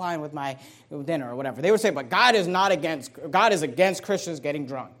glass of wine with my dinner or whatever. They would say, but God is against Christians getting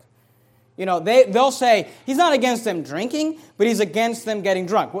drunk. You know, they'll say, he's not against them drinking, but he's against them getting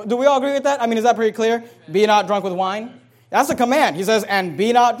drunk. Do we all agree with that? I mean, is that pretty clear? Be not drunk with wine. That's a command. He says, and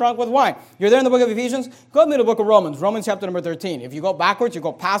be not drunk with wine. You're there in the book of Ephesians? Go with me to the book of Romans. Romans chapter number 13. If you go backwards, you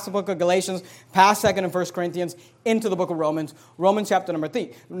go past the book of Galatians, past 2nd and 1st Corinthians, into the book of Romans. Romans chapter number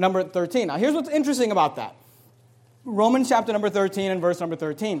 13. Now, here's what's interesting about that. Romans chapter number 13 and verse number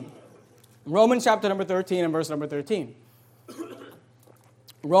 13. Romans chapter number 13 and verse number 13.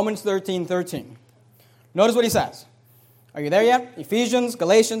 Romans 13:13. Notice what he says. Are you there yet? Ephesians,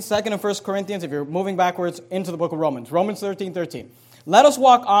 Galatians, 2nd and 1st Corinthians, if you're moving backwards into the book of Romans. Romans 13:13. Let us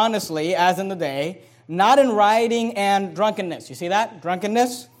walk honestly as in the day, not in rioting and drunkenness. You see that?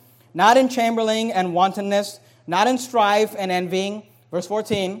 Drunkenness. Not in chambering and wantonness, not in strife and envying. Verse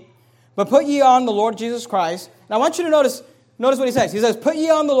 14. But put ye on the Lord Jesus Christ. Now I want you to notice what he says. He says, put ye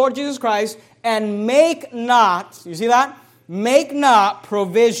on the Lord Jesus Christ and make not, you see that? Make not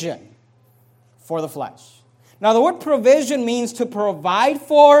provision for the flesh. Now, the word provision means to provide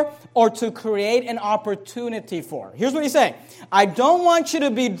for or to create an opportunity for. Here's what he's saying. I don't want you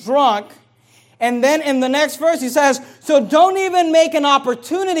to be drunk. And then in the next verse, he says, so don't even make an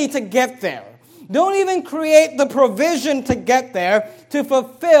opportunity to get there. Don't even create the provision to get there to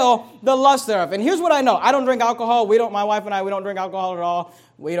fulfill the lust thereof. And here's what I know. I don't drink alcohol. My wife and I, we don't drink alcohol at all.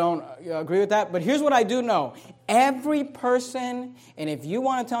 We don't agree with that. But here's what I do know. Every person, and if you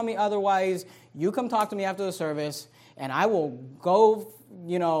want to tell me otherwise, you come talk to me after the service, and I will go,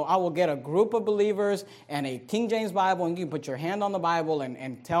 I will get a group of believers and a King James Bible, and you can put your hand on the Bible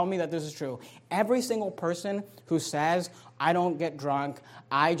and tell me that this is true. Every single person who says, I don't get drunk,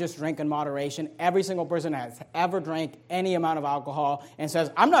 I just drink in moderation, every single person has ever drank any amount of alcohol and says,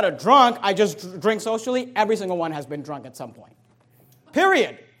 I'm not a drunk, I just drink socially, every single one has been drunk at some point.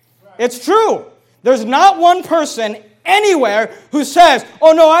 Period. It's true. There's not one person anywhere who says,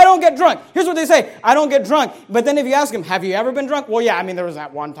 oh no, I don't get drunk. Here's what they say, I don't get drunk. But then if you ask them, have you ever been drunk? Well, yeah, there was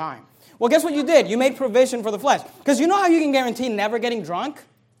that one time. Well, guess what you did? You made provision for the flesh. Because you know how you can guarantee never getting drunk?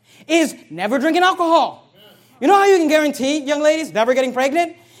 Is never drinking alcohol. You know how you can guarantee, young ladies, never getting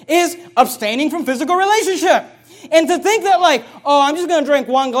pregnant? Is abstaining from physical relationship. And to think that I'm just going to drink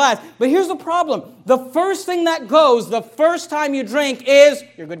one glass. But here's the problem. The first thing that goes, the first time you drink is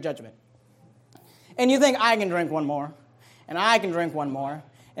your good judgment. And you think, I can drink one more. And I can drink one more.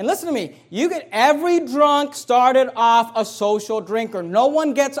 And listen to me. Every drunk started off a social drinker. No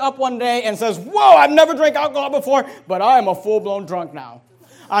one gets up one day and says, whoa, I've never drank alcohol before, but I am a full-blown drunk now.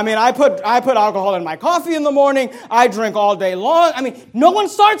 I put alcohol in my coffee in the morning. I drink all day long. No one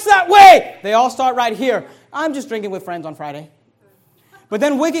starts that way. They all start right here. I'm just drinking with friends on Friday. But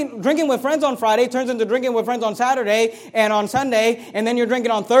then drinking with friends on Friday turns into drinking with friends on Saturday and on Sunday, and then you're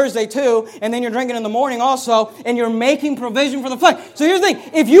drinking on Thursday too, and then you're drinking in the morning also, and you're making provision for the flesh. So here's the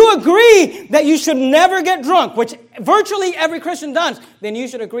thing. If you agree that you should never get drunk, which virtually every Christian does, then you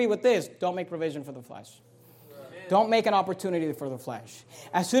should agree with this. Don't make provision for the flesh. Don't make an opportunity for the flesh.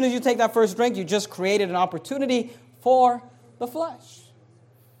 As soon as you take that first drink, you just created an opportunity for the flesh.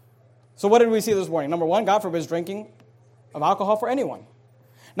 So what did we see this morning? Number one, God forbids drinking of alcohol for anyone.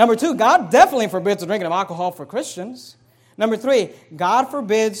 Number two, God definitely forbids the drinking of alcohol for Christians. Number three, God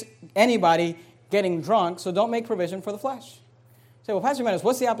forbids anybody getting drunk, so don't make provision for the flesh. Say, well, Pastor Jimenez,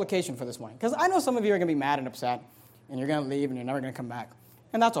 what's the application for this morning? Because I know some of you are going to be mad and upset, and you're going to leave, and you're never going to come back.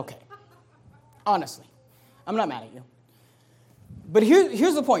 And that's okay. Honestly. I'm not mad at you. But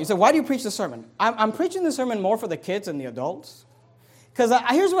here's the point. You say, why do you preach the sermon? I'm preaching the sermon more for the kids and the adults. Because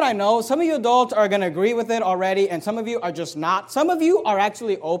here's what I know. Some of you adults are going to agree with it already, and some of you are just not. Some of you are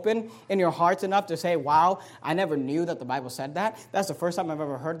actually open in your hearts enough to say, wow, I never knew that the Bible said that. That's the first time I've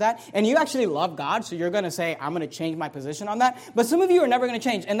ever heard that. And you actually love God, so you're going to say, I'm going to change my position on that. But some of you are never going to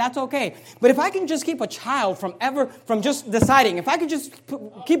change, and that's okay. But if I can just keep a child from just deciding, if I could just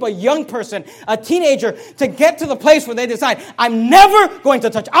keep a young person, a teenager, to get to the place where they decide, I'm never going to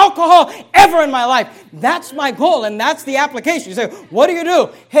touch alcohol ever in my life. That's my goal, and that's the application. You say, what do you do?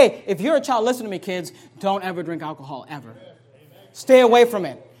 Hey, if you're a child, listen to me, kids. Don't ever drink alcohol, ever. Stay away from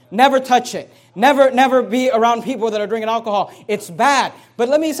it. Never touch it. Never be around people that are drinking alcohol. It's bad. But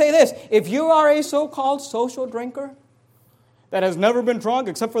let me say this. If you are a so-called social drinker, that has never been drunk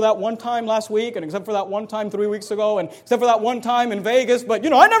except for that one time last week and except for that one time 3 weeks ago and except for that one time in Vegas, but,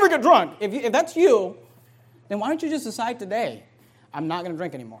 I never get drunk. If that's you, then why don't you just decide today, I'm not going to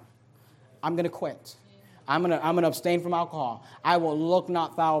drink anymore. I'm going to quit. I'm going to abstain from alcohol. I will look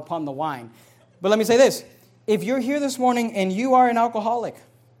not thou upon the wine. But let me say this. If you're here this morning and you are an alcoholic,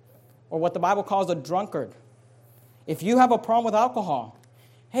 or what the Bible calls a drunkard, if you have a problem with alcohol,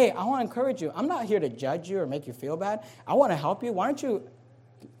 hey, I want to encourage you. I'm not here to judge you or make you feel bad. I want to help you. Why don't you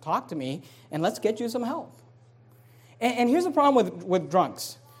talk to me and let's get you some help? And here's the problem with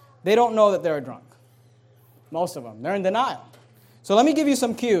drunks. They don't know that they're a drunk. Most of them. They're in denial. So let me give you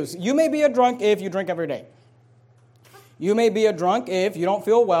some cues. You may be a drunk if you drink every day. You may be a drunk if you don't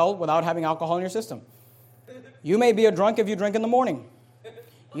feel well without having alcohol in your system. You may be a drunk if you drink in the morning.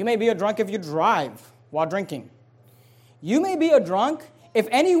 You may be a drunk if you drive while drinking. You may be a drunk if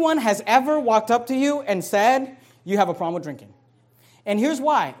anyone has ever walked up to you and said, you have a problem with drinking. And here's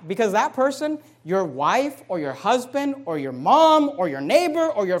why. Because that person, your wife or your husband or your mom or your neighbor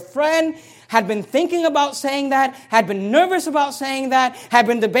or your friend had been thinking about saying that, had been nervous about saying that, had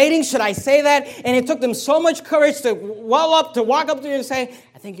been debating, should I say that? And it took them so much courage to walk up to you and say,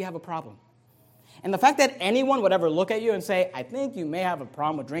 I think you have a problem. And the fact that anyone would ever look at you and say, I think you may have a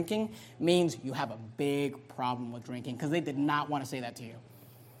problem with drinking, means you have a big problem with drinking, because they did not want to say that to you.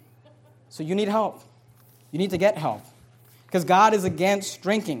 So you need help. You need to get help, because God is against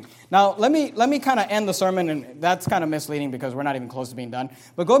drinking. Now, let me kind of end the sermon, and that's kind of misleading because we're not even close to being done.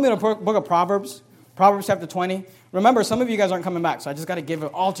 But go to the book of Proverbs, Proverbs chapter 20. Remember, some of you guys aren't coming back, so I just got to give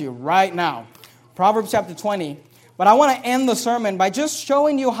it all to you right now. Proverbs chapter 20. But I want to end the sermon by just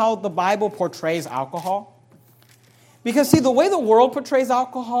showing you how the Bible portrays alcohol. Because, see, the way the world portrays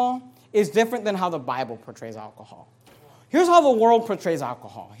alcohol is different than how the Bible portrays alcohol. Here's how the world portrays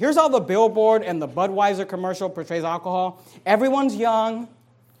alcohol. Here's how the Billboard and the Budweiser commercial portrays alcohol. Everyone's young.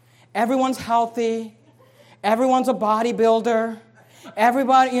 Everyone's healthy. Everyone's a bodybuilder.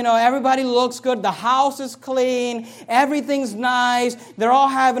 Everybody looks good. The house is clean. Everything's nice. They're all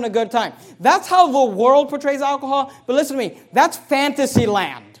having a good time. That's how the world portrays alcohol. But listen to me. That's fantasy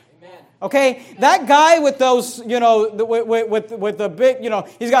land. Okay? That guy with those, with the big,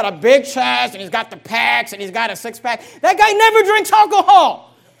 he's got a big chest and he's got the pecs and he's got a six-pack. That guy never drinks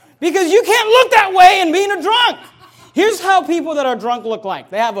alcohol because you can't look that way and being a drunk. Here's how people that are drunk look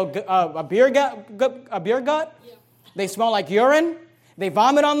like. They have a beer gut. They smell like urine. They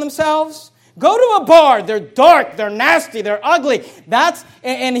vomit on themselves. Go to a bar. They're dark. They're nasty. They're ugly.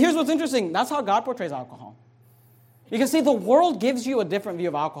 And here's what's interesting. That's how God portrays alcohol. Because, see, the world gives you a different view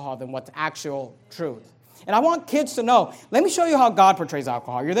of alcohol than what's actual truth. And I want kids to know. Let me show you how God portrays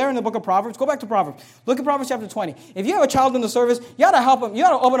alcohol. You're there in the book of Proverbs. Go back to Proverbs. Look at Proverbs chapter 20. If you have a child in the service, you ought to help them. You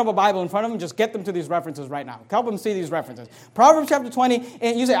ought to open up a Bible in front of them. Just get them to these references right now. Help them see these references. Proverbs chapter 20.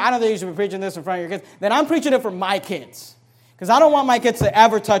 And you say, I don't think you should be preaching this in front of your kids. Then I'm preaching it for my kids. Because I don't want my kids to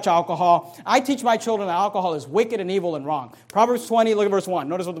ever touch alcohol. I teach my children that alcohol is wicked and evil and wrong. Proverbs 20, look at verse 1.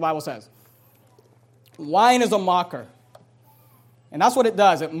 Notice what the Bible says. Wine is a mocker. And that's what it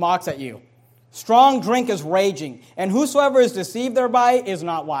does. It mocks at you. Strong drink is raging. And whosoever is deceived thereby is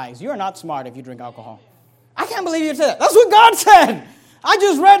not wise. You are not smart if you drink alcohol. I can't believe you said that. That's what God said. I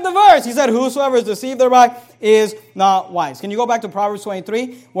just read the verse. He said, whosoever is deceived thereby is not wise. Can you go back to Proverbs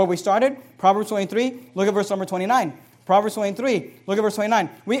 23, where we started? Proverbs 23, look at verse number 29. Proverbs 23, look at verse 29.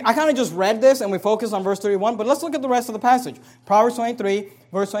 I kind of just read this and we focused on verse 31, but let's look at the rest of the passage. Proverbs 23,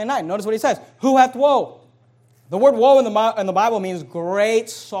 verse 29. Notice what he says. Who hath woe? The word woe in the Bible means great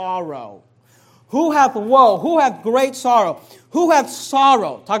sorrow. Who hath woe? Who hath great sorrow? Who hath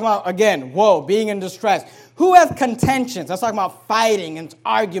sorrow? Talking about, again, woe, being in distress. Who hath contentions? That's talking about fighting and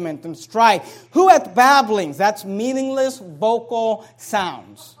argument and strife. Who hath babblings? That's meaningless vocal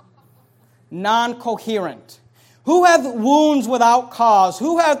sounds. Non-coherent. Who hath wounds without cause?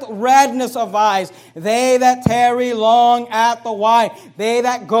 Who hath redness of eyes? They that tarry long at the wine. They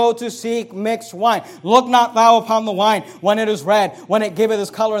that go to seek mixed wine. Look not thou upon the wine when it is red, when it giveth its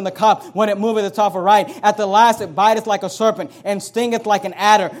color in the cup, when it moveth its off aright. At the last it biteth like a serpent, and stingeth like an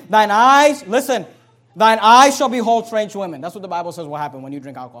adder. Thine eyes shall behold strange women. That's what the Bible says will happen when you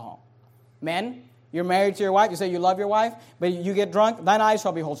drink alcohol. Men, you're married to your wife. You say you love your wife, but you get drunk. Thine eyes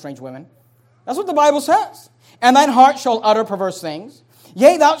shall behold strange women. That's what the Bible says. And thine heart shall utter perverse things.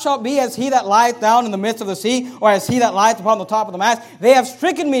 Yea, thou shalt be as he that lieth down in the midst of the sea, or as he that lieth upon the top of the mast. They have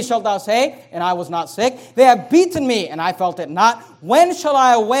stricken me, shalt thou say, and I was not sick. They have beaten me, and I felt it not. When shall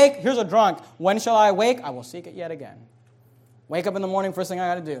I awake? Here's a drunk. When shall I awake? I will seek it yet again. Wake up in the morning, first thing I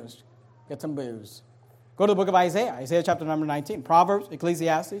got to do is get some booze. Go to the book of Isaiah, Isaiah chapter number 19. Proverbs,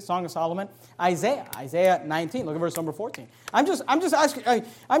 Ecclesiastes, Song of Solomon, Isaiah 19. Look at verse number 14. I'm just asking.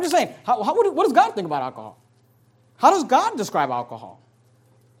 I'm just saying. What does God think about alcohol? How does God describe alcohol?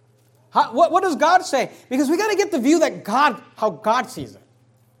 What does God say? Because we got to get the view that how God sees it.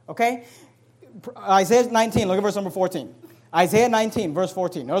 Okay? Isaiah 19, look at verse number 14. Isaiah 19, verse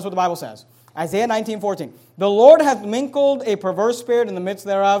 14. Notice what the Bible says. Isaiah 19, 14. The Lord hath mingled a perverse spirit in the midst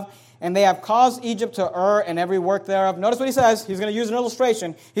thereof, and they have caused Egypt to err in every work thereof. Notice what he says. He's going to use an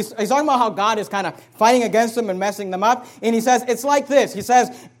illustration. He's talking about how God is kind of fighting against them and messing them up. And he says, it's like this. He says,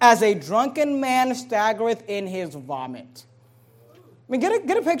 as a drunken man staggereth in his vomit. I mean,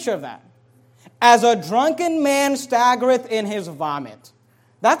 get a picture of that. As a drunken man staggereth in his vomit.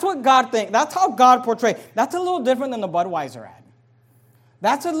 That's what God thinks. That's how God portrays. That's a little different than the Budweiser ad.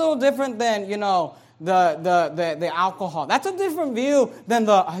 That's a little different than, the alcohol. That's a different view than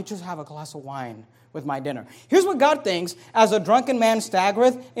I just have a glass of wine with my dinner. Here's what God thinks. As a drunken man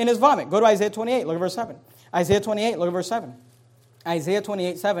staggereth in his vomit. Go to Isaiah 28. Look at verse 7. Isaiah 28. Look at verse 7. Isaiah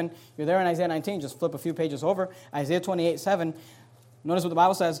 28, 7. You're there in Isaiah 19. Just flip a few pages over. Isaiah 28, 7. Notice what the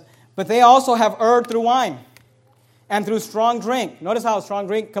Bible says. But they also have erred through wine and through strong drink. Notice how strong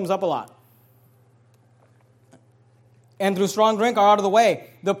drink comes up a lot. And through strong drink are out of the way.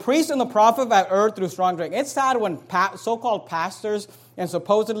 The priest and the prophet have erred through strong drink. It's sad when so-called pastors and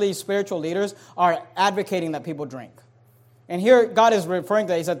supposedly spiritual leaders are advocating that people drink. And here God is referring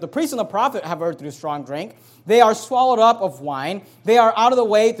to, he said, the priest and the prophet have erred through strong drink. They are swallowed up of wine. They are out of the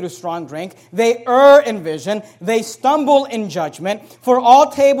way through strong drink. They err in vision. They stumble in judgment. For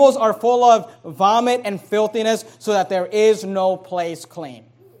all tables are full of vomit and filthiness, so that there is no place clean.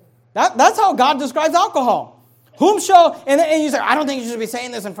 That's how God describes alcohol. And you say, I don't think you should be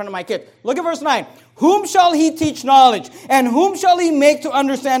saying this in front of my kid. Look at verse 9. Whom shall he teach knowledge? And whom shall he make to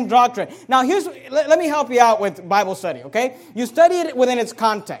understand doctrine? Now, let me help you out with Bible study, okay? You study it within its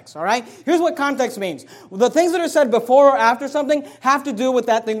context, all right? Here's what context means. The things that are said before or after something have to do with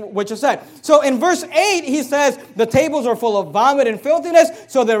that thing which is said. So in verse 8, he says, the tables are full of vomit and filthiness,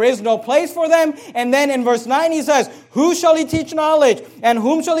 so there is no place for them. And then in verse 9, he says, who shall he teach knowledge? And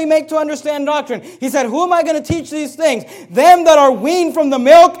whom shall he make to understand doctrine? He said, who am I going to teach these things? Them that are weaned from the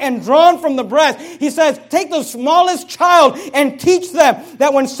milk and drawn from the breast. He says, take the smallest child and teach them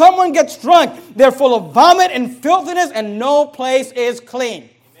that when someone gets drunk, they're full of vomit and filthiness and no place is clean.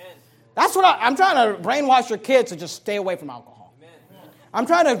 Amen. That's what I'm trying to brainwash your kids to just stay away from alcohol. I'm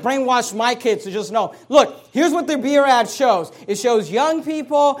trying to brainwash my kids to just know, look, here's what the beer ad shows. It shows young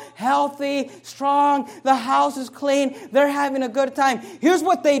people, healthy, strong, the house is clean, they're having a good time. Here's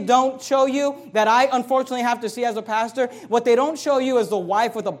what they don't show you that I unfortunately have to see as a pastor. What they don't show you is the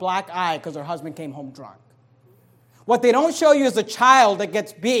wife with a black eye because her husband came home drunk. What they don't show you is the child that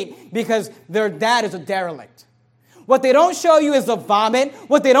gets beat because their dad is a derelict. What they don't show you is the vomit.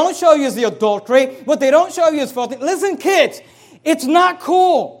 What they don't show you is the adultery. What they don't show you is filthy. Listen, kids. It's not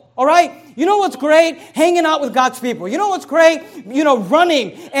cool, all right? You know what's great? Hanging out with God's people. You know what's great?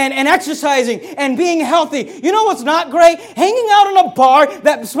 Running and exercising and being healthy. You know what's not great? Hanging out in a bar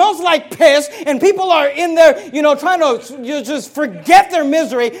that smells like piss and people are in there, trying to just forget their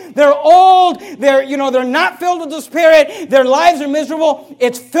misery. They're old. They're not filled with the Spirit. Their lives are miserable.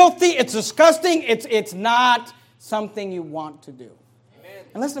 It's filthy. It's disgusting. It's not something you want to do. Amen.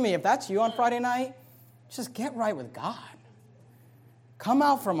 And listen to me, if that's you on Friday night, just get right with God. Come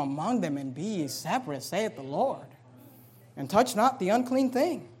out from among them and be ye separate, saith the Lord. And touch not the unclean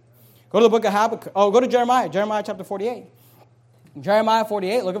thing. Go to the book of Habakkuk. Go to Jeremiah. Jeremiah chapter 48. Jeremiah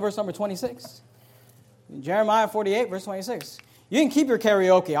 48, look at verse number 26. Jeremiah 48, verse 26. You can keep your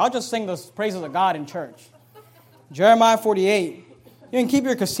karaoke. I'll just sing the praises of God in church. Jeremiah 48. You can keep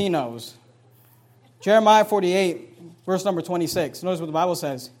your casinos. Jeremiah 48, verse number 26. Notice what the Bible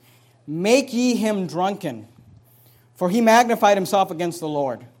says. Make ye him drunken, for he magnified himself against the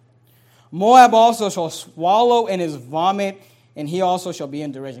Lord. Moab also shall swallow in his vomit, and he also shall be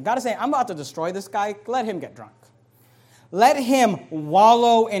in derision. God is saying, I'm about to destroy this guy. Let him get drunk. Let him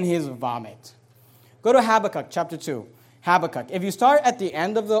wallow in his vomit. Go to Habakkuk chapter 2. Habakkuk. If you start at the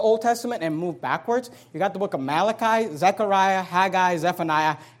end of the Old Testament and move backwards, you got the book of Malachi, Zechariah, Haggai,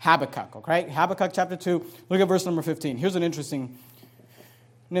 Zephaniah, Habakkuk. Okay? Habakkuk chapter 2. Look at verse number 15. This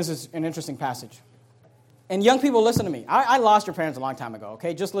is an interesting passage. And young people, listen to me. I lost your parents a long time ago,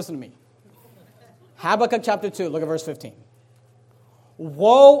 okay? Just listen to me. Habakkuk chapter 2, look at verse 15.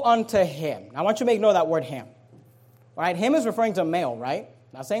 Woe unto him. Now, I want you to make note of that word him. All right? Him is referring to a male, right?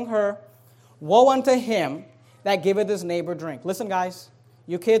 Not saying her. Woe unto him that giveth his neighbor drink. Listen, guys.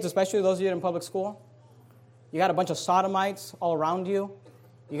 You kids, especially those of you in public school, you got a bunch of sodomites all around you.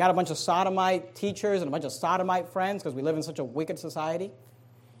 You got a bunch of sodomite teachers and a bunch of sodomite friends because we live in such a wicked society.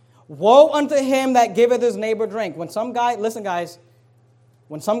 Woe unto him that giveth his neighbor drink. When some guy, listen guys,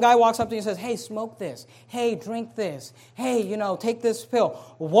 when some guy walks up to you and says, hey, smoke this. Hey, drink this. Hey, take this pill.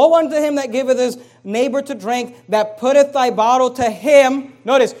 Woe unto him that giveth his neighbor to drink, that putteth thy bottle to him.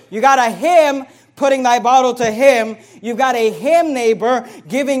 Notice, you got a him putting thy bottle to him. You've got a him neighbor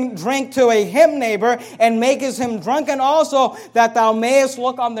giving drink to a him neighbor, and makest him drunken also, that thou mayest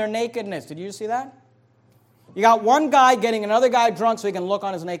look on their nakedness. Did you see that? You got one guy getting another guy drunk so he can look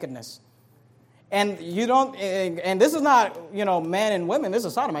on his nakedness. And this is not, men and women, this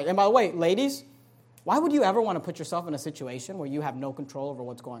is sodomite. And by the way, ladies, why would you ever want to put yourself in a situation where you have no control over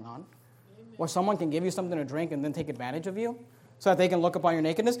what's going on? Where someone can give you something to drink and then take advantage of you so that they can look upon your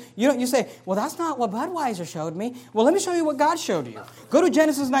nakedness? You say, well, that's not what Budweiser showed me. Well, let me show you what God showed you. Go to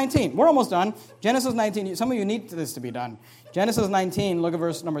Genesis 19. We're almost done. Genesis 19. Some of you need this to be done. Genesis 19, look at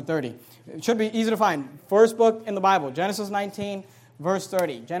verse number 30. It should be easy to find. First book in the Bible. Genesis 19, verse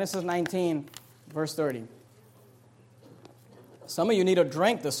 30. Genesis 19, verse 30. Some of you need a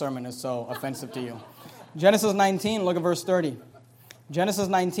drink. This sermon is so offensive to you. Genesis 19, look at verse 30. Genesis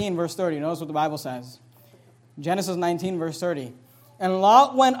 19, verse 30. Notice what the Bible says. Genesis 19, verse 30. And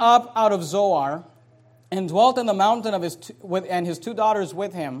Lot went up out of Zoar and dwelt in the mountain of his two daughters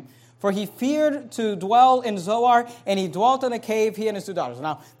with him. For he feared to dwell in Zoar, and he dwelt in a cave, he and his two daughters.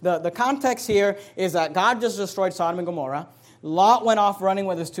 Now, the context here is that God just destroyed Sodom and Gomorrah. Lot went off running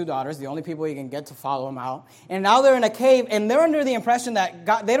with his two daughters, the only people he can get to follow him out. And now they're in a cave, and they're under the impression that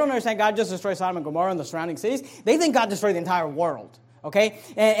they don't understand God just destroyed Sodom and Gomorrah and the surrounding cities. They think God destroyed the entire world. Okay?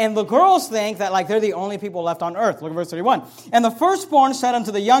 And the girls think that they're the only people left on earth. Look at verse 31. And the firstborn said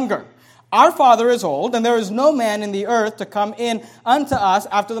unto the younger, our father is old, and there is no man in the earth to come in unto us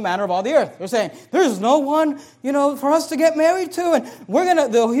after the manner of all the earth. They're saying, there's no one, for us to get married to, and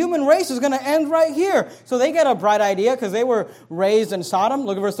the human race is going to end right here. So they get a bright idea because they were raised in Sodom.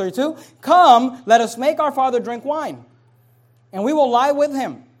 Look at verse 32. Come, let us make our father drink wine, and we will lie with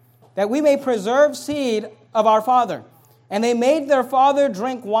him, that we may preserve seed of our father. And they made their father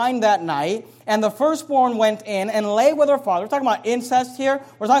drink wine that night, and the firstborn went in and lay with her father. We're talking about incest here.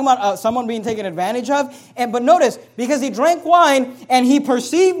 We're talking about someone being taken advantage of. But notice, because he drank wine, and he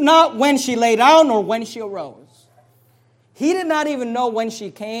perceived not when she lay down or when she arose. He did not even know when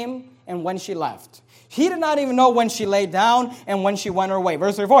she came and when she left. He did not even know when she lay down and when she went her way.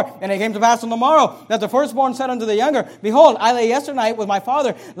 Verse 34, and it came to pass on the morrow that the firstborn said unto the younger, behold, I lay yesternight with my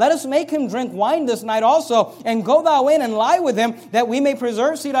father. Let us make him drink wine this night also, and go thou in and lie with him, that we may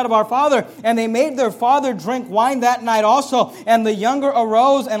preserve seed out of our father. And they made their father drink wine that night also. And the younger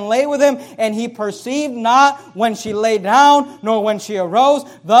arose and lay with him, and he perceived not when she lay down, nor when she arose.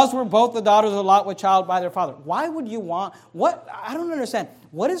 Thus were both the daughters of Lot with child by their father. Why would you want, I don't understand.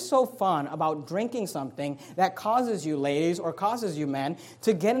 What is so fun about drinking something that causes you, ladies, or causes you, men,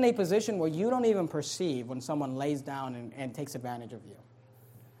 to get in a position where you don't even perceive when someone lays down and takes advantage of you?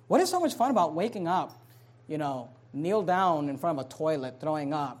 What is so much fun about waking up, kneel down in front of a toilet,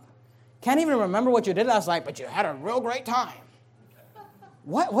 throwing up? Can't even remember what you did last night, but you had a real great time.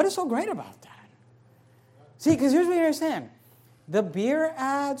 What is so great about that? See, because here's what you understand. The beer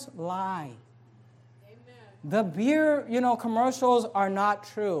ads lie. The beer, commercials are not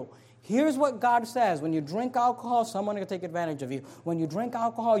true. Here's what God says. When you drink alcohol, someone will take advantage of you. When you drink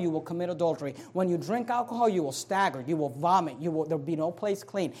alcohol, you will commit adultery. When you drink alcohol, you will stagger. You will vomit. There'll be no place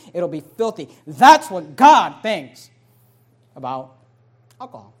clean. It'll be filthy. That's what God thinks about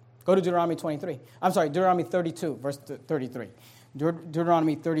alcohol. Go to Deuteronomy 32, verse 33.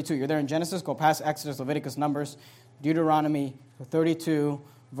 Deuteronomy 32. You're there in Genesis. Go past Exodus, Leviticus, Numbers. Deuteronomy 32,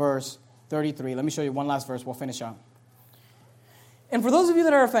 verse 33. Let me show you one last verse. We'll finish up. And for those of you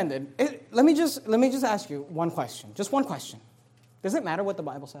that are offended, let me just ask you one question. Just one question. Does it matter what the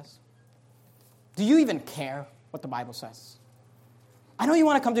Bible says? Do you even care what the Bible says? I know you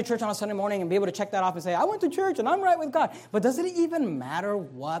want to come to church on a Sunday morning and be able to check that off and say, I went to church and I'm right with God. But does it even matter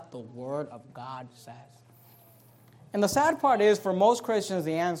what the Word of God says? And the sad part is, for most Christians,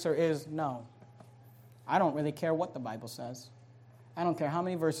 the answer is no. I don't really care what the Bible says. I don't care how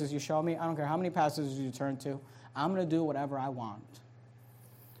many verses you show me. I don't care how many passages you turn to. I'm going to do whatever I want.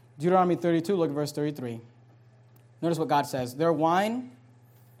 Deuteronomy 32, look at verse 33. Notice what God says. Their wine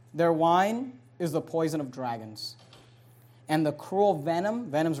is the poison of dragons, and the cruel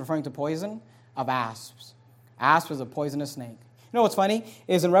venom's referring to poison, of asps. Asp is a poisonous snake. You know what's funny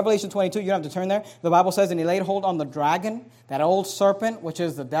is in Revelation 22, you don't have to turn there, the Bible says, and he laid hold on the dragon, that old serpent, which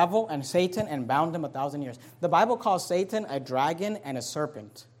is the devil and Satan, and bound him 1,000 years. The Bible calls Satan a dragon and a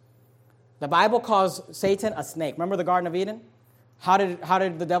serpent. The Bible calls Satan a snake. Remember the Garden of Eden? How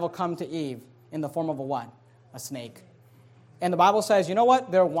did the devil come to Eve? In the form of a what? A snake. And the Bible says, you know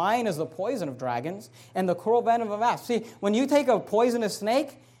what? Their wine is the poison of dragons and the cruel venom of asps. See, when you take a poisonous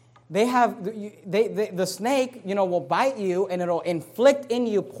snake, the snake, will bite you and it'll inflict in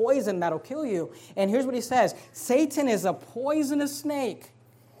you poison that'll kill you. And here's what he says. Satan is a poisonous snake.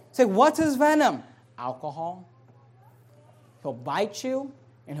 Say, what's his venom? Alcohol. He'll bite you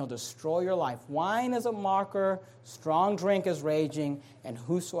and he'll destroy your life. Wine is a marker, strong drink is raging, and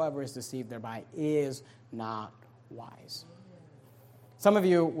whosoever is deceived thereby is not wise. Some of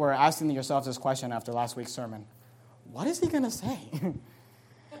you were asking yourselves this question after last week's sermon. What is he going to say?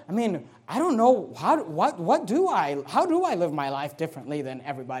 I mean, I don't know. How do I live my life differently than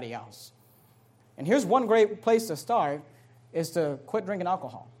everybody else? And here's one great place to start, is to quit drinking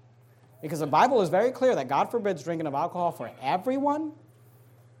alcohol. Because the Bible is very clear that God forbids drinking of alcohol for everyone.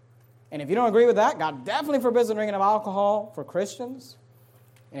 And if you don't agree with that, God definitely forbids the drinking of alcohol for Christians.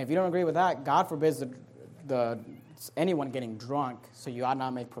 And if you don't agree with that, God forbids anyone getting drunk, so you ought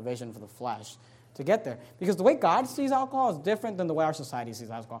not make provision for the flesh to get there. Because the way God sees alcohol is different than the way our society sees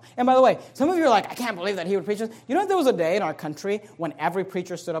alcohol. And by the way, some of you are like, I can't believe that he would preach this. You know, there was a day in our country when every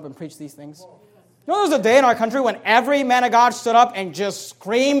preacher stood up and preached these things? You know, there was a day in our country when every man of God stood up and just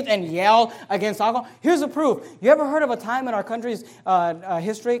screamed and yelled against alcohol. Here's the proof. You ever heard of a time in our country's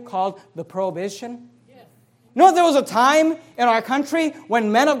history called the Prohibition? You know, there was a time in our country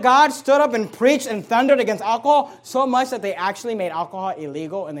when men of God stood up and preached and thundered against alcohol so much that they actually made alcohol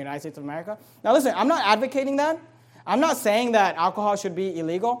illegal in the United States of America. Now listen, I'm not advocating that. I'm not saying that alcohol should be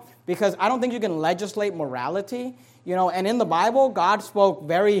illegal because I don't think you can legislate morality. And in the Bible, God spoke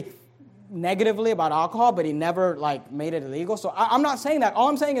very negatively about alcohol, but he never made it illegal. So I'm not saying that. All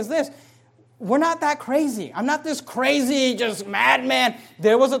I'm saying is this. We're not that crazy. I'm not this crazy, just madman.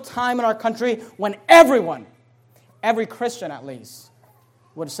 There was a time in our country when every Christian at least,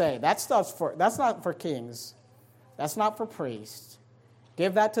 would say, that's not for kings. That's not for priests.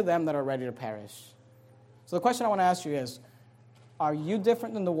 Give that to them that are ready to perish. So the question I want to ask you is, are you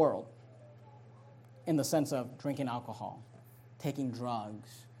different than the world in the sense of drinking alcohol, taking drugs,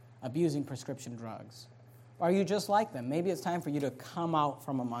 abusing prescription drugs? Or are you just like them? Maybe it's time for you to come out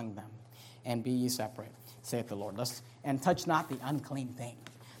from among them and be ye separate, saith the Lord. And touch not the unclean thing.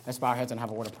 Let's bow our heads and have a word of prayer.